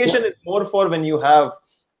 Delegation is more for when you have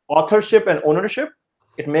authorship and ownership.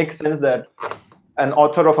 It makes sense that an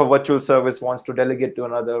author of a virtual service wants to delegate to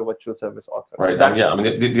another virtual service author. Right. Yeah. I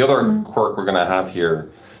mean, the other quirk we're going to have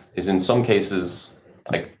here is in some cases,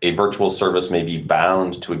 like a virtual service may be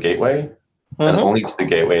bound to a gateway and only to the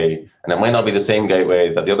gateway, and it might not be the same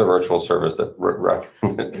gateway that the other virtual service that right.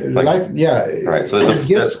 So it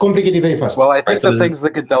gets complicated very fast. Well, I think the things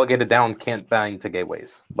that get delegated down can't bind to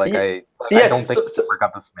gateways. Like I don't think we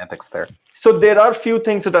got the semantics there. So there are few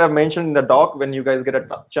things that I have mentioned in the doc. When you guys get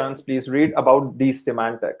a chance, please read about these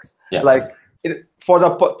semantics. Yeah. Like for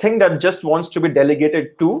the thing that just wants to be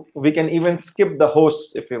delegated to, we can even skip the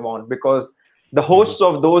hosts if we want, because the hosts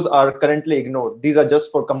of those are currently ignored. These are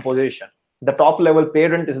just for composition. The top level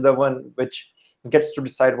parent is the one which gets to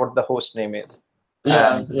decide what the host name is.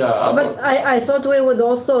 Yeah. But I thought we would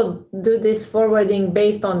also do this forwarding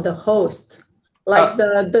based on the host. Like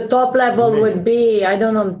the top level would be, I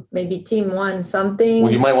don't know, maybe team one something.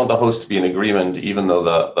 Well, you might want the host to be in agreement, even though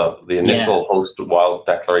the initial host wild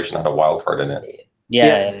declaration had a wildcard in it.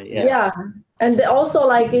 Yeah. And also,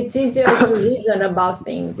 like, it's easier to reason about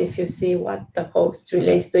things if you see what the host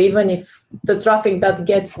relates to, even if the traffic that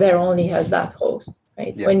gets there only has that host,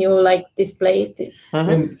 right? Yeah. When you like display it.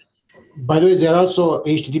 By the way, there are also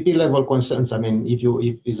HTTP level concerns. I mean, if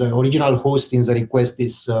the original host in the request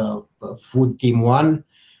is food team one,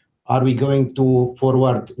 are we going to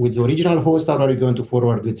forward with the original host, or are we going to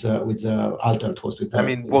forward with the alternate host? I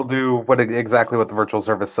mean, we'll do exactly what the virtual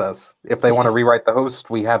service says. If they want to rewrite the host,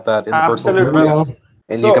 we have that in the virtual service,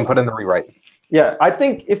 and you can put in the rewrite. Yeah, I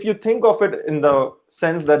think if you think of it in the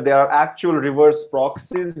sense that there are actual reverse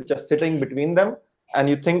proxies just sitting between them, and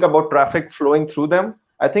you think about traffic flowing through them,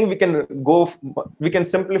 I think we can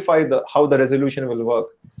simplify how the resolution will work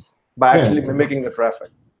by actually mimicking the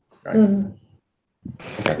traffic. Right?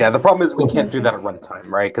 Yeah, the problem is we can't do that at runtime,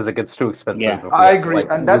 right? Because it gets too expensive. Yeah. I agree,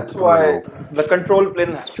 and that's why the control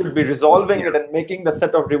plane should be resolving it and making the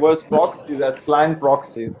set of reverse proxies as client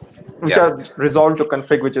proxies, which are resolved to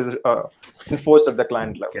config, which is enforced at the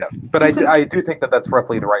client level. Yeah, but I do think that that's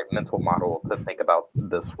roughly the right mental model to think about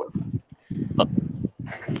this with.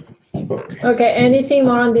 Okay, anything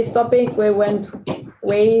more on this topic? We went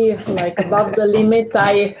way above the limit,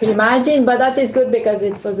 I imagine, but that is good because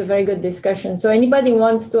it was a very good discussion. So anybody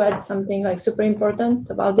wants to add something super important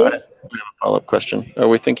about this? I have a follow-up question. Are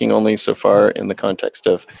we thinking only so far in the context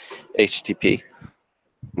of HTTP?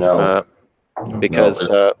 No. Because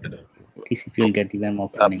TCP will get even more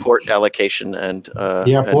port allocation and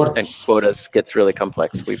quotas gets really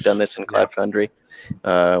complex. We've done this in Cloud Foundry.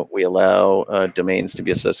 We allow domains to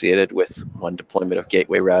be associated with one deployment of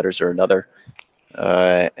gateway routers or another,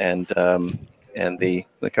 and the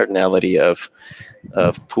cardinality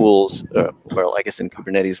of pools, well, I guess in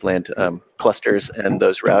Kubernetes land, clusters and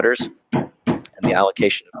those routers, and the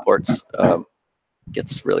allocation of ports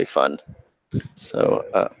gets really fun. So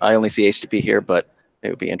I only see HTTP here, but it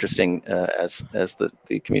would be interesting as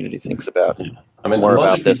the community thinks about more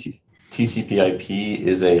about this. TCP/IP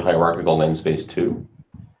is a hierarchical namespace too.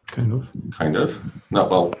 Kind of. Not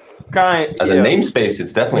well. As a namespace,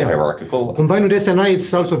 it's definitely hierarchical. Combined with SNI,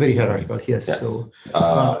 it's also very hierarchical. Yes.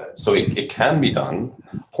 So it can be done.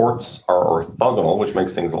 Ports are orthogonal, which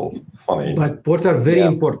makes things a little funny. But ports are very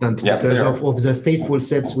important because of the stateful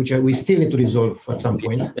sets, which we still need to resolve at some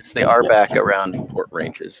point. It's the RBAC around port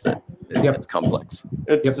ranges that it's complex.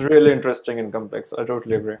 It's really interesting and complex. I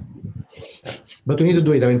totally agree. But we need to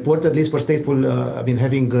do it. I mean, port at least for stateful.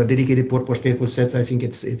 Having a dedicated port for stateful sets, I think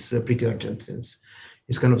it's pretty urgent since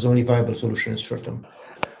it's kind of the only viable solution in short term.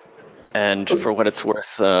 And for what it's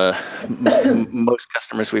worth, most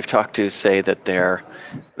customers we've talked to say that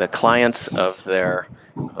the clients of their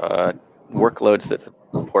workloads that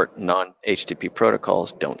support non-HTTP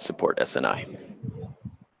protocols don't support SNI.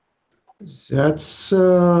 That's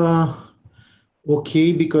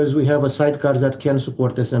okay because we have a sidecar that can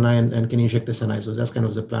support SNI and can inject SNI. So that's kind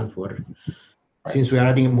of the plan for. Since we are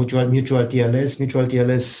adding mutual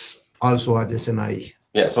TLS also adds SNI.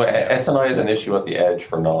 Yeah, so SNI is an issue at the edge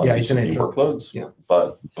for non-HTTP workloads,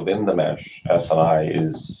 but within the mesh, SNI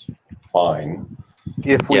is fine.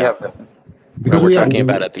 If we have VIPs. Because we're talking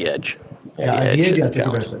about at the edge. At the edge, at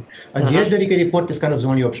the edge, dedicated port is kind of the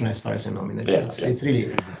only option as far as I know. I mean, it's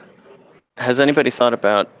really. Has anybody thought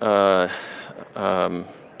about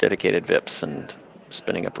dedicated VIPs and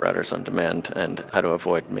spinning up routers on demand and how to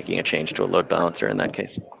avoid making a change to a load balancer in that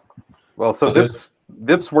case? Well, so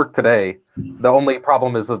VIPs work today. The only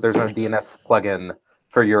problem is that there's no DNS plugin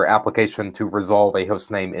for your application to resolve a host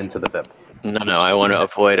name into the VIP. No, I want to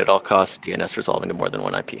avoid at all costs DNS resolving to more than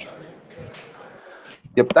one IP.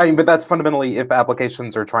 Yep, but that's fundamentally if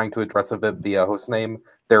applications are trying to address a VIP via host name,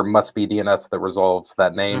 there must be DNS that resolves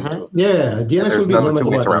that name. DNS will be no two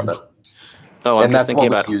ways around it. Oh, I'm just thinking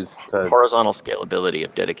about horizontal scalability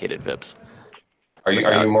of dedicated VIPs. Are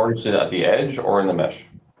you more interested at the edge or in the mesh?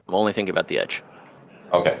 I'm only thinking about the edge.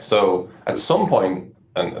 Okay, so at some point,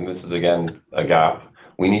 and this is again a gap,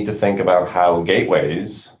 we need to think about how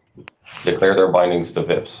gateways declare their bindings to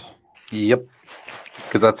VIPs. Yep,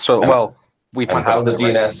 because that's so well. We find how the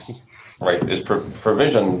DNS is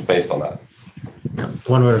provisioned based on that.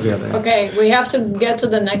 One way or the other. Okay, we have to get to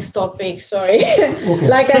the next topic. Sorry.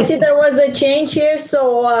 Like I see, there was a change here.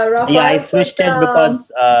 So, Rafael. Yeah, I switched it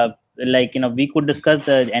because, we could discuss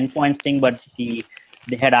the endpoints thing, but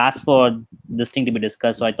they had asked for this thing to be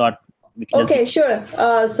discussed. So I thought we can. Okay, sure.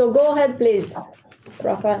 So go ahead, please,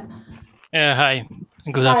 Rafael. Hi.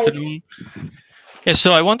 Good afternoon. Yeah,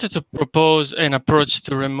 so I wanted to propose an approach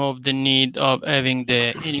to remove the need of having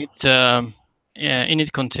the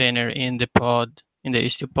init container in the pod, in the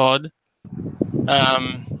Istio pod.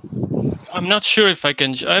 I'm not sure if I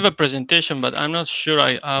can. I have a presentation, but I'm not sure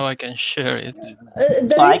how I can share it.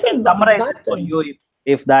 So I can summarize it for you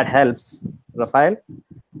if that helps, Rafael.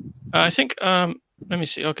 I think. Let me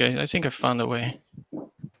see. Okay, I think I found a way.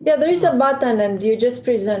 Yeah, there is a button, and you just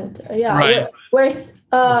present. Yeah, right. Where's?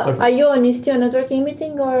 Are you on Istio networking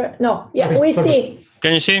meeting or no? Yeah, we see.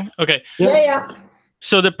 Can you see? Okay. Yeah.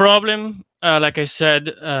 So the problem, like I said,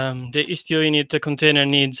 the Istio init container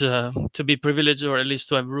needs to be privileged or at least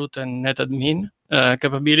to have root and netadmin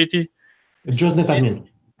capability. Just netadmin.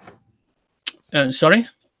 Sorry?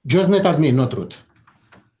 Just netadmin, not root.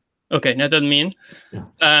 Okay, netadmin.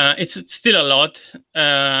 It's still a lot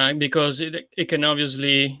because it can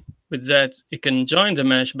obviously, with that, it can join the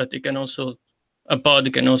mesh, but it can also, a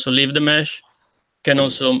pod can also leave the mesh, can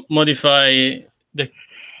also modify the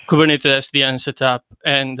Kubernetes SDN setup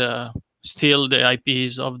and steal the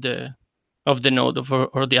IPs of the node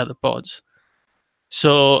or the other pods.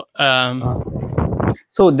 So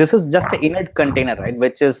so this is just an init container, right?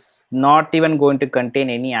 Which is not even going to contain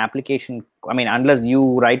any application. I mean, unless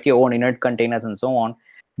you write your own init containers and so on.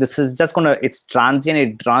 This is just it's transient.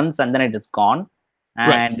 It runs and then it is gone.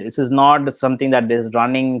 And this is not something that is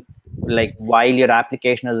running like while your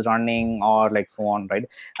application is running or like so on, right?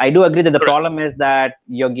 I do agree that the problem is that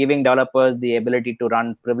you're giving developers the ability to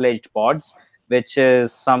run privileged pods, which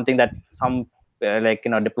is something that some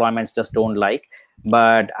deployments just don't like.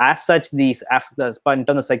 But as such, these in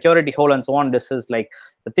terms of security hole and so on, this is like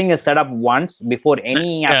the thing is set up once before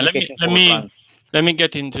any application runs. Let me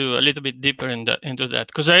get into a little bit deeper into that,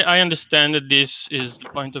 because I understand that this is the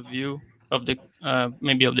point of view of the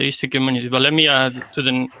maybe of the Istio community, but let me add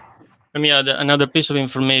another piece of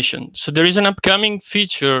information. So there is an upcoming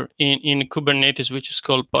feature in Kubernetes which is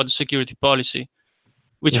called pod security policy,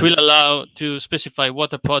 which will allow to specify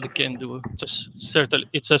what a pod can do.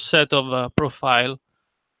 It's a set of profile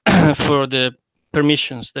for the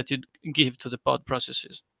permissions that you give to the pod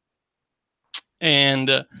processes,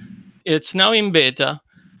 and it's now in beta.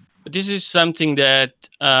 But this is something that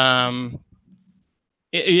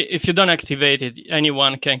if you don't activate it,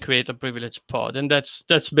 anyone can create a privileged pod, and that's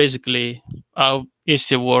basically how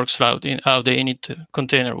Istio works, how the init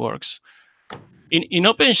container works. In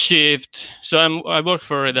OpenShift, so I work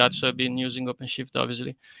for Red Hat, so I've been using OpenShift,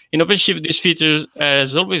 obviously. In OpenShift, this feature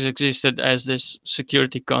has always existed as this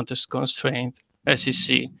security context constraint,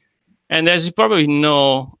 SEC. And as you probably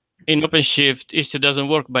know, in OpenShift, Istio doesn't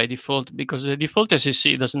work by default because the default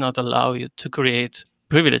SEC does not allow you to create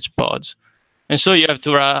privileged pods. And so you have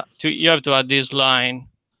to add this line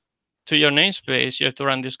to your namespace. You have to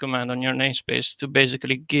run this command on your namespace to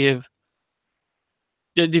basically give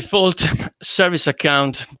the default service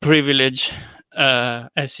account privilege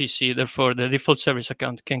SEC. Therefore, the default service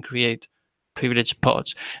account can create privileged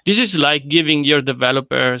pods. This is like giving your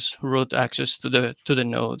developers root access to the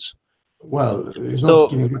nodes. Well, it's not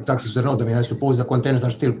giving root access to the node. I mean, I suppose the containers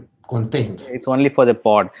are still contained. It's only for the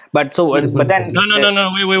pod. But then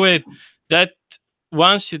no, wait. That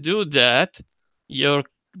once you do that, your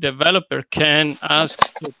developer can ask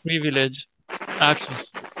for privileged access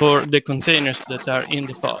for the containers that are in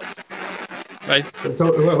the pod, right?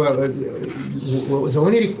 So, the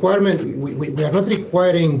only requirement, we are not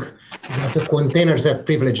requiring that the containers have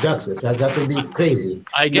privileged access. That would be crazy.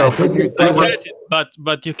 I get it,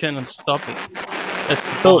 but you cannot stop it.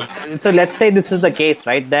 So let's say this is the case,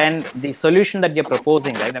 right? Then the solution that you're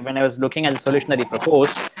proposing, right? When I was looking at the solution that you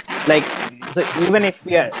proposed, like, so even if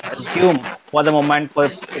we assume for the moment, for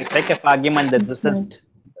sake of argument, that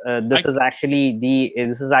this is actually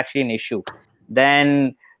an issue,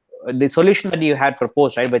 then the solution that you had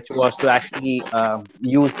proposed, right, which was to actually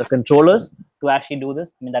use the controllers to actually do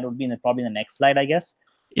this. I mean, that would be probably the next slide, I guess.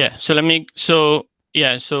 Yeah. So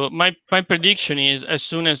my prediction is as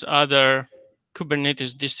soon as other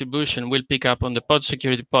Kubernetes distribution will pick up on the pod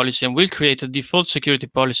security policy and will create a default security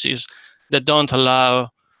policies that don't allow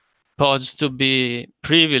pods to be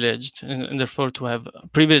privileged and therefore to have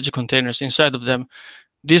privileged containers inside of them,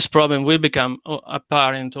 this problem will become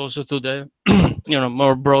apparent also to the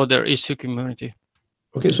more broader Istio community.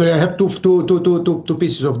 Okay, so I have two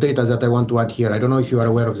pieces of data that I want to add here. I don't know if you are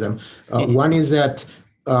aware of them. One is that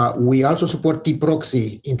we also support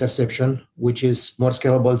T-proxy interception, which is more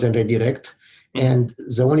scalable than redirect. And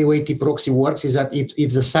the only way T-proxy works is that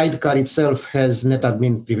if the sidecar itself has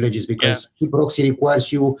netadmin privileges, because T-proxy requires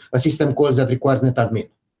you a system calls that requires netadmin.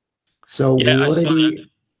 So we already,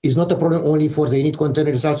 it's not a problem only for the init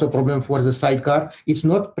container, it's also a problem for the sidecar. It's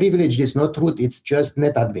not privileged, it's not root, it's just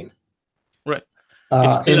netadmin. Right.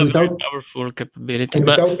 And without powerful capability. And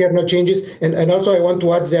without kernel changes. And also I want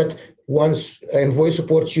to add that once Envoy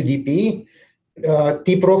supports UDP,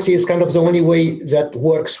 T-proxy is kind of the only way that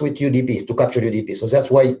works with UDP to capture UDP. So that's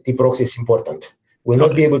why T-proxy is important. We'll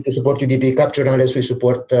not be able to support UDP capture unless we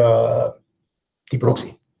support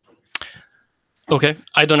T-proxy. Okay,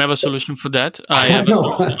 I don't have a solution for that. I have a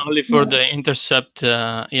solution only for the intercept,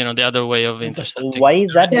 the other way of intercepting. Why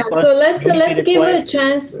is that? Yeah, so let's give a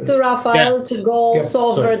chance to Rafael to go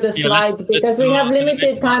over the slides because we have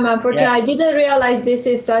limited time. Unfortunately, I didn't realize this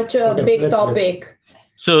is such a big topic.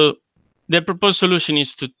 So the proposed solution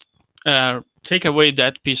is to take away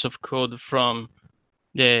that piece of code from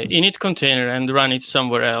the init container and run it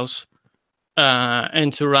somewhere else,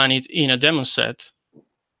 and to run it in a daemon set.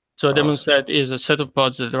 So a daemon set is a set of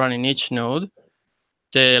pods that run in each node.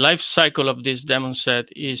 The life cycle of this daemon set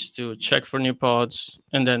is to check for new pods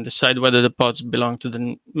and then decide whether the pods belong to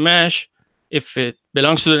the mesh. If it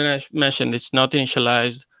belongs to the mesh and it's not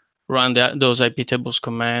initialized, run those IP tables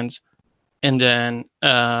commands, and then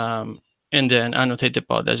annotate the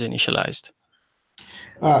pod as initialized.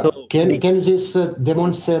 Can this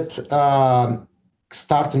daemon set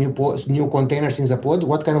start new containers in the pod?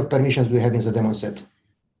 What kind of permissions do you have in the daemon set?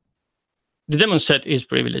 The daemon set is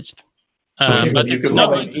privileged. But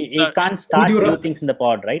it can't start new things in the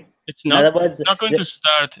pod, right? It's not, in other words, not going to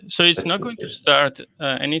start. So it's not going to start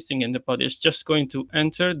anything in the pod. It's just going to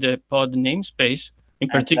enter the pod namespace, in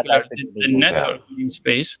particular the network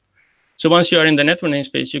namespace. So once you are in the network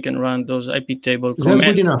namespace, you can run those IP table commands.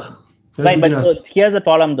 That's good enough. Right, but so here's the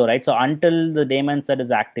problem though, right? So until the daemon set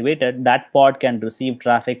is activated, that pod can receive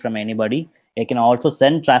traffic from anybody. It can also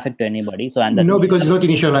send traffic to anybody. So no, because it's not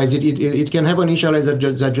initialized. It can have an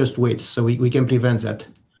initializer that just waits. So we can prevent that.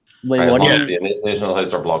 Wait, what do the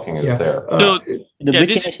initializer blocking is there. So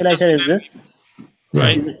which initializer is this?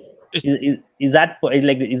 Right. Is that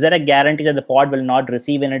a guarantee that the pod will not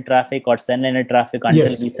receive any traffic or send any traffic until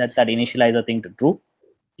we set that initializer thing to true?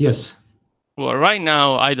 Yes. Well, right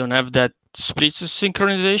now I don't have that split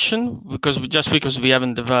synchronization because we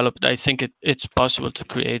haven't developed. I think it's possible to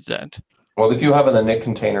create that. Well, if you have an init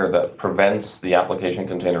container that prevents the application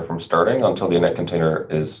container from starting until the init container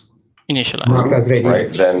is initialized,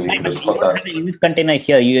 right? Then you can just put that. The init container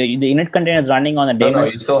here, the init container is running on the daemon. No,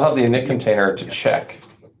 you still have the init container to check.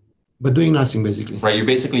 But doing nothing, basically. Right, you're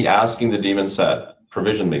basically asking the daemon set,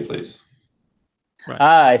 provision me, please. Right.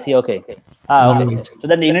 I see. Okay. Okay. So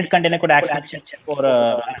then the init container could actually check for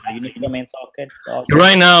a unit domain socket.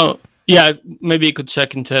 Right now, yeah, maybe you could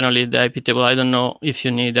check internally the IP table. I don't know if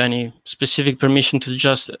you need any specific permission to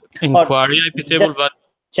just inquire IP table, but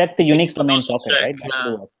check the Unix domain socket, right?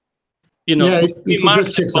 You know, we mark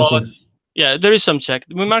just check something. Yeah, there is some check.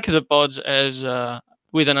 We mark the pods as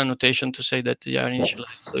with an annotation to say that they are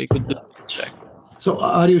initialized, so you could do a check. So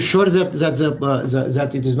are you sure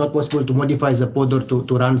that it is not possible to modify the pod or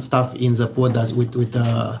to run stuff in the pod as with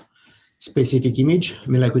a specific image? I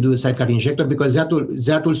mean, like we do a sidecar injector, because that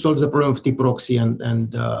will solve the problem of T-proxy and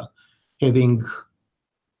having.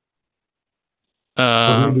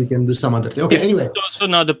 Or maybe we can do some other thing. Okay. Anyway. So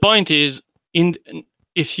now the point is,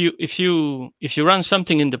 if you run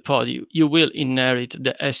something in the pod, you will inherit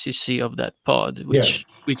the SCC of that pod, which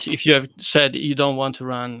if you have said you don't want to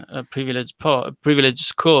run a privileged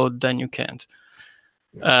code, then you can't.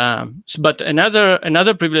 But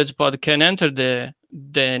another privileged pod can enter the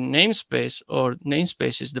namespace or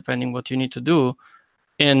namespaces, depending what you need to do,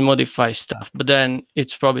 and modify stuff. But then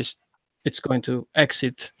it's going to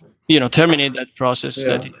exit, terminate that process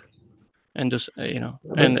and just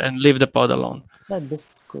and leave the pod alone.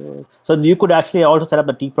 So you could actually also set up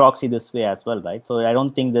the T-proxy this way as well, right? So I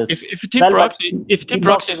don't think this. If T-proxy is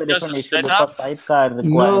just a setup.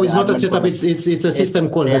 No, it's not a setup. It's a system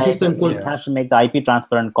call. The system call has to make the IP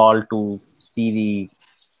transparent call to see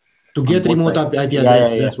to get remote IP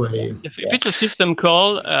address. That's why. If it's a system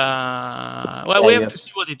call, we have to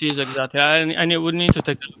see what it is exactly. I would need to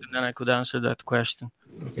take a look, and then I could answer that question.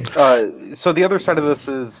 Okay. So the other side of this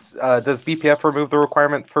is, does BPF remove the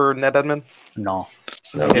requirement for netadmin? No.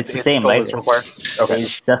 It's the same, right? Okay.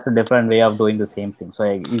 It's just a different way of doing the same thing. So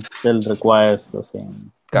it still requires the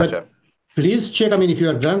same. Gotcha. Please check. I mean, if you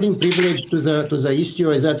are granting privilege to the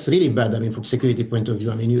Istio, that's really bad. I mean, from security point of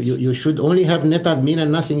view, I mean, you should only have netadmin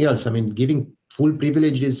and nothing else. I mean, giving full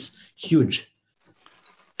privilege is huge.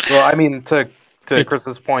 Well, I mean, to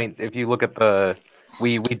Chris's point, if you look at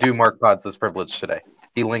we do mark pods as privileged today.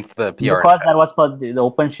 He linked the PR. Because that was for the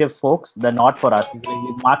OpenShift folks, not for us.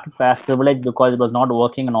 We marked it as privilege because it was not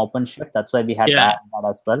working on OpenShift. That's why we had to add that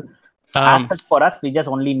as well. As such, for us, we just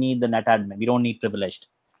only need the netadmin. We don't need privileged.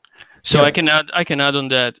 So I can add on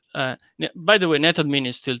that. By the way, netadmin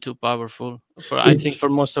is still too powerful I think for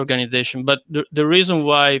most organizations. But the reason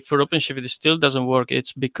why for OpenShift it still doesn't work,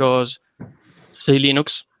 it's because say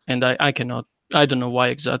Linux, and I cannot. I don't know why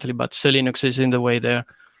exactly, but say Linux is in the way there.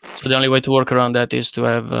 So the only way to work around that is to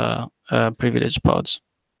have privileged pods.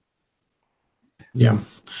 Yeah,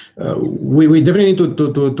 we definitely need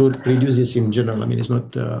to reduce this in general. I mean, it's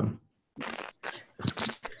not.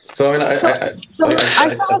 So I mean,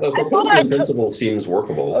 the proposal in principle seems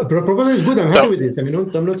workable. Proposal is good. I'm happy with this. I mean,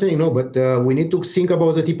 I'm not saying no, but we need to think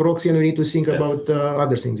about the T-proxy and we need to think about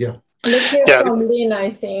other things. Yeah. Let's hear from Lynn, I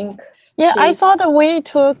think. Yeah, I thought we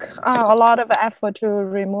took a lot of effort to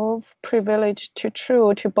remove privilege to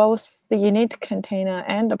true to both the init container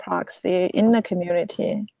and the proxy in the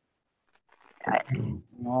community. Right,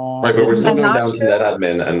 but we're still going down to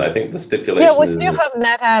netadmin, and I think the stipulation we still have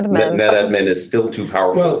netadmin. Netadmin is still too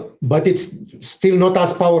powerful. Well, but it's still not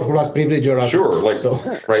as powerful as privilege or as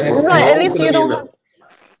right. At least you don't.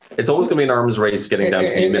 It's always going to be an arms race getting down to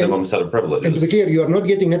the minimum set of privileges. And to be clear, you are not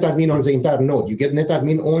getting netadmin on the entire node. You get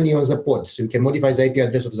netadmin only on the pod. So you can modify the IP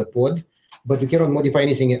address of the pod, but you cannot modify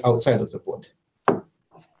anything outside of the pod.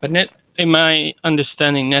 But in my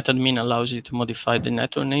understanding, netadmin allows you to modify the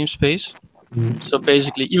network namespace. So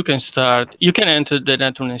basically, you can enter the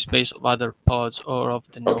network namespace of other pods or of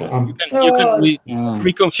the node. You can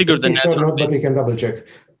reconfigure the network. Not, but we can double check.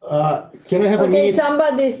 Can I have a minute?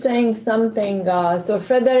 Somebody's saying something. So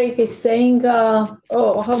Frederick is saying, how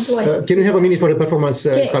do I can you have a minute for the performance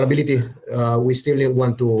scalability? We still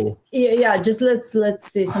want to. Yeah, just let's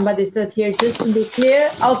see. Somebody said here, just to be clear.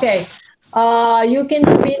 Okay. You can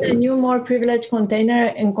spin a new, more privileged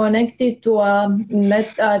container and connect it to a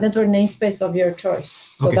network namespace of your choice.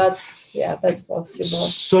 So that's possible.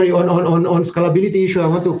 Sorry, on scalability issue, I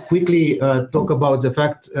want to quickly talk about the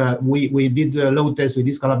fact we did a load test, we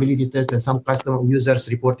did scalability test, and some customer users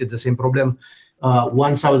reported the same problem.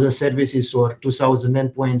 1,000 services or 2,000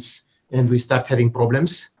 endpoints, and we start having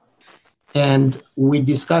problems. And we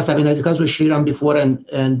discussed, I discussed with Sriram before,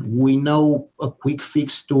 and we know a quick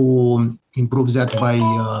fix to improve that by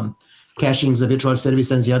caching the virtual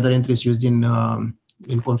service and the other entries used in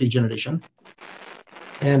config generation.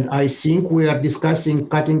 And I think we are discussing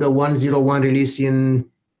cutting a 101 release in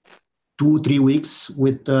 2-3 weeks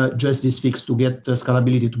with just this fix to get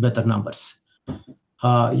scalability to better numbers.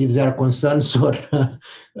 If there are concerns or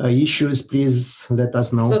issues, please let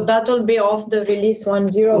us know. So that will be off the release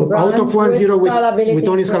 1.0 out of 1.0 with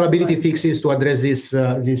only scalability fixes to address this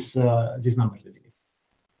numbers.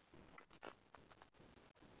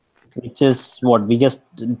 Which is what we just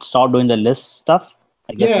start doing the list stuff.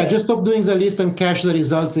 I guess. Yeah, just stop doing the list and cache the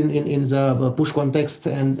results in the push context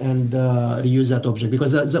and reuse that object,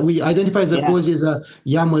 because we identify the cause is a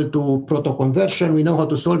YAML to proto conversion. We know how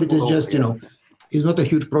to solve it. It's just it's not a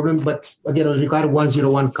huge problem, but again, it'll require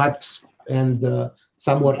 101 cut and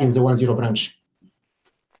some work in the 1.0 branch.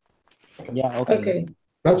 Yeah. Okay.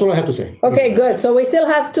 That's all I have to say. Okay, good. So we still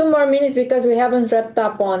have 2 more minutes because we haven't wrapped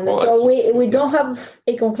up on. So we don't have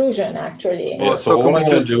a conclusion actually. Yeah. So what I'm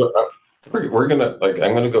going to do, we're gonna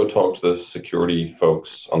I'm gonna go talk to the security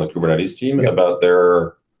folks on the Kubernetes team about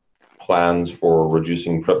their plans for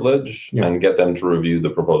reducing privilege and get them to review the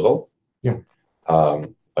proposal. Yeah.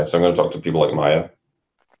 So I'm going to talk to people like Maya,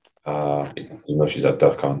 even though she's at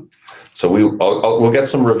DEF CON. So we'll get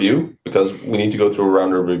some review, because we need to go through a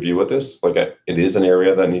round of review with this. It is an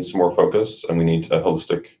area that needs some more focus, and we need a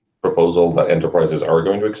holistic proposal that enterprises are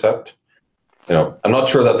going to accept. I'm not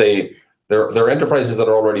sure that there are enterprises that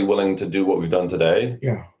are already willing to do what we've done today.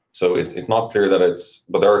 Yeah. So it's not clear that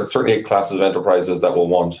but there are certainly classes of enterprises that will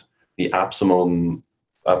want the absolute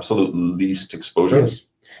least exposure. Yes.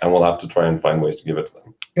 And we'll have to try and find ways to give it to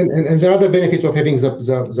them. And there are other benefits of having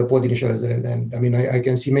the pod initializer. And I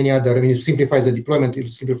can see many other. It simplifies the deployment. It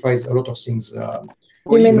simplifies a lot of things.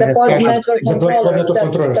 You mean the pod-network controller,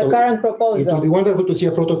 the current proposal? It would be wonderful to see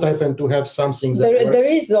a prototype and to have something that works.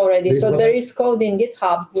 There is already. There is code in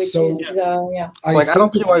GitHub, which is I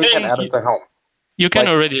don't see why we can add it to Helm. You can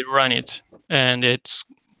already run it, and it's.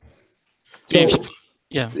 Is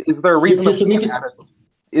there a reason that we can add it?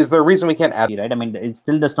 Is there a reason we can't add it? Right? It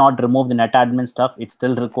still does not remove the netadmin stuff. It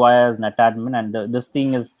still requires netadmin, and this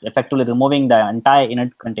thing is effectively removing the entire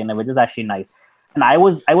init container, which is actually nice. And I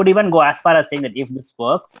would even go as far as saying that if this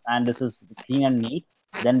works and this is clean and neat,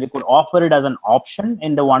 then we could offer it as an option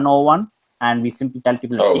in the 101, and we simply tell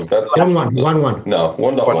people. Oh, that's 1.1. No,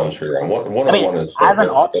 1.1, sure. 1.1 is as an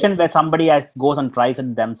option where somebody goes and tries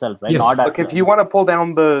it themselves, right? Yes. Like if you want to pull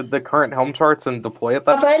down the current Helm charts and deploy it,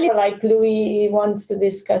 that's like Louis wants to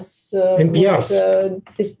discuss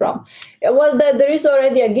this problem. Well, there is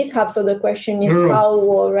already a GitHub, so the question is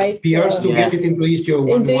how, right? PRs to get it into Istio.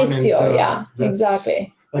 Into Istio,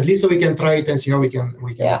 exactly. At least so we can try it and see how we can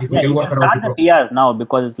if we can work around the PR now,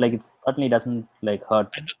 because it certainly doesn't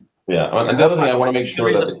hurt. Yeah, and the other thing I want to make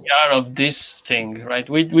sure that the PR of this thing, right?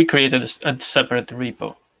 We created a separate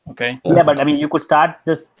repo. Okay. Yeah, but you could start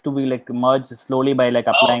this to be merged slowly by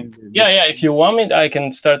applying. Yeah. If you want me, I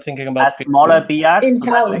can start thinking about smaller PRs. So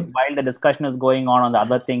that, while the discussion is going on the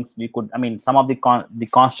other things, we could. Some of the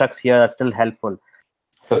constructs here are still helpful.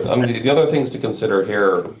 But the other things to consider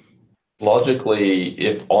here. Logically,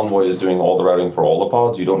 if Envoy is doing all the routing for all the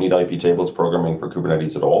pods, you don't need IP tables programming for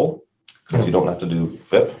Kubernetes at all, because you don't have to do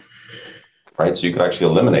VIP. Right, so you could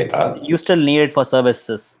actually eliminate that. You still need it for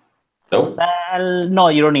services. Nope. Well, no,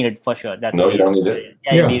 you don't need it for sure. You don't need it.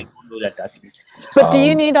 Yeah, you do that actually. But do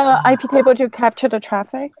you need an IP table to capture the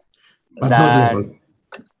traffic? That's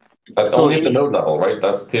only at the node level, right?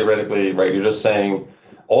 That's theoretically right. You're just saying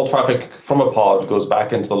all traffic from a pod goes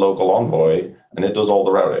back into the local Envoy, and it does all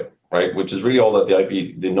the routing, right? Which is really all that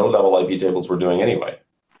the node level IP tables were doing anyway.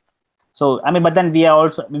 So, but then we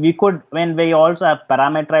also have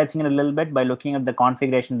parameterizing it a little bit by looking at the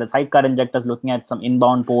configuration, the sidecar injectors, looking at some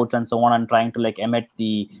inbound ports and so on, and trying to emit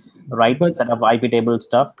the right set of IP table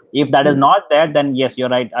stuff. If that is not there, then yes, you're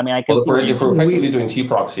right. I mean, I can. Well, if we're effectively doing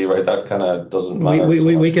T-proxy, right, that kind of doesn't matter.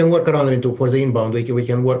 We can work around it for the inbound. We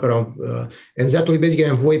can work around, and that will basically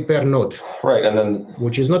envoy per node. Right, and then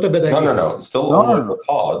which is not a bad idea. No, it's still only per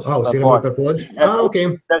pod. Oh, still per pod.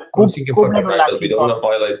 Okay. Because we don't want to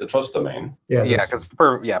violate the trust domain. Yeah, because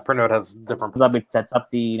per node has different. It sets up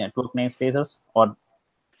the network namespaces,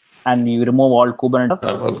 and you remove all Kubernetes.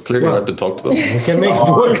 I've clearly had to talk to them. We can make it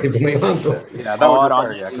work if we want to. Yeah, that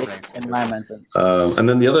would environments. And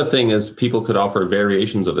then the other thing is people could offer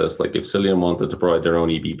variations of this. Like if Cilium wanted to provide their own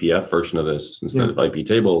eBPF version of this instead of IP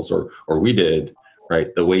tables, or we did,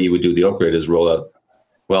 right? The way you would do the upgrade is roll out.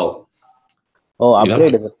 Well,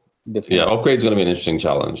 upgrade is different. Yeah, upgrade is going to be an interesting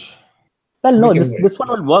challenge. Well, no, this one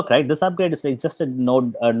will work, right? This upgrade is just a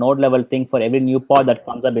node level thing for every new pod that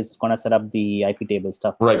comes up. It's going to set up the IP table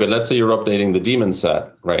stuff. Right, but let's say you're updating the daemon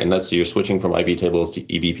set, right? And let's say you're switching from IP tables to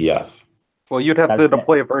eBPF. Well, you'd have to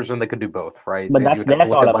deploy a version that could do both, right? But that's their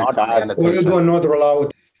call, not ours. Or you do a node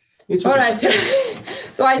rollout. It's all right.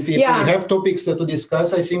 So if we have topics to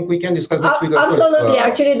discuss, I think we can discuss next week. Absolutely.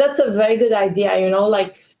 Actually, that's a very good idea.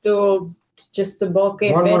 Like to just to bulk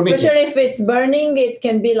it, especially if it's burning, it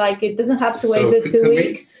can be like it doesn't have to wait the 2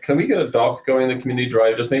 weeks. Can we get a doc going in the community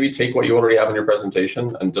drive? Just maybe take what you already have in your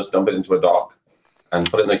presentation and just dump it into a doc and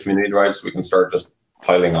put it in the community drive so we can start just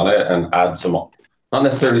piling on it and add some, not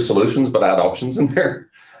necessarily solutions, but add options in there.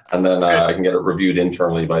 And then I can get it reviewed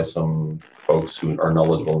internally by some folks who are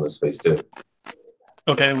knowledgeable in this space too.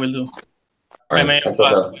 Okay, we'll do. All right, I may ask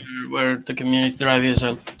where the community drive is,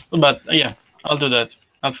 but yeah, I'll do that.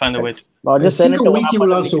 I'll find a way to. Well, I think a wiki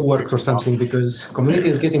will also work for something because community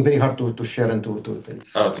is getting very hard to share and to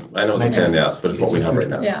I know it's a pain in the ass, but it's what we have right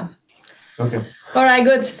now. Yeah. Okay. All right,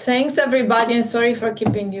 good. Thanks, everybody, and sorry for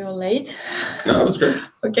keeping you late. No, it was great.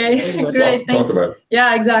 Okay, great. Lots to talk about.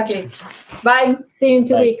 Yeah, exactly. Bye. See you in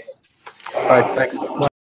 2 weeks. All right, thanks.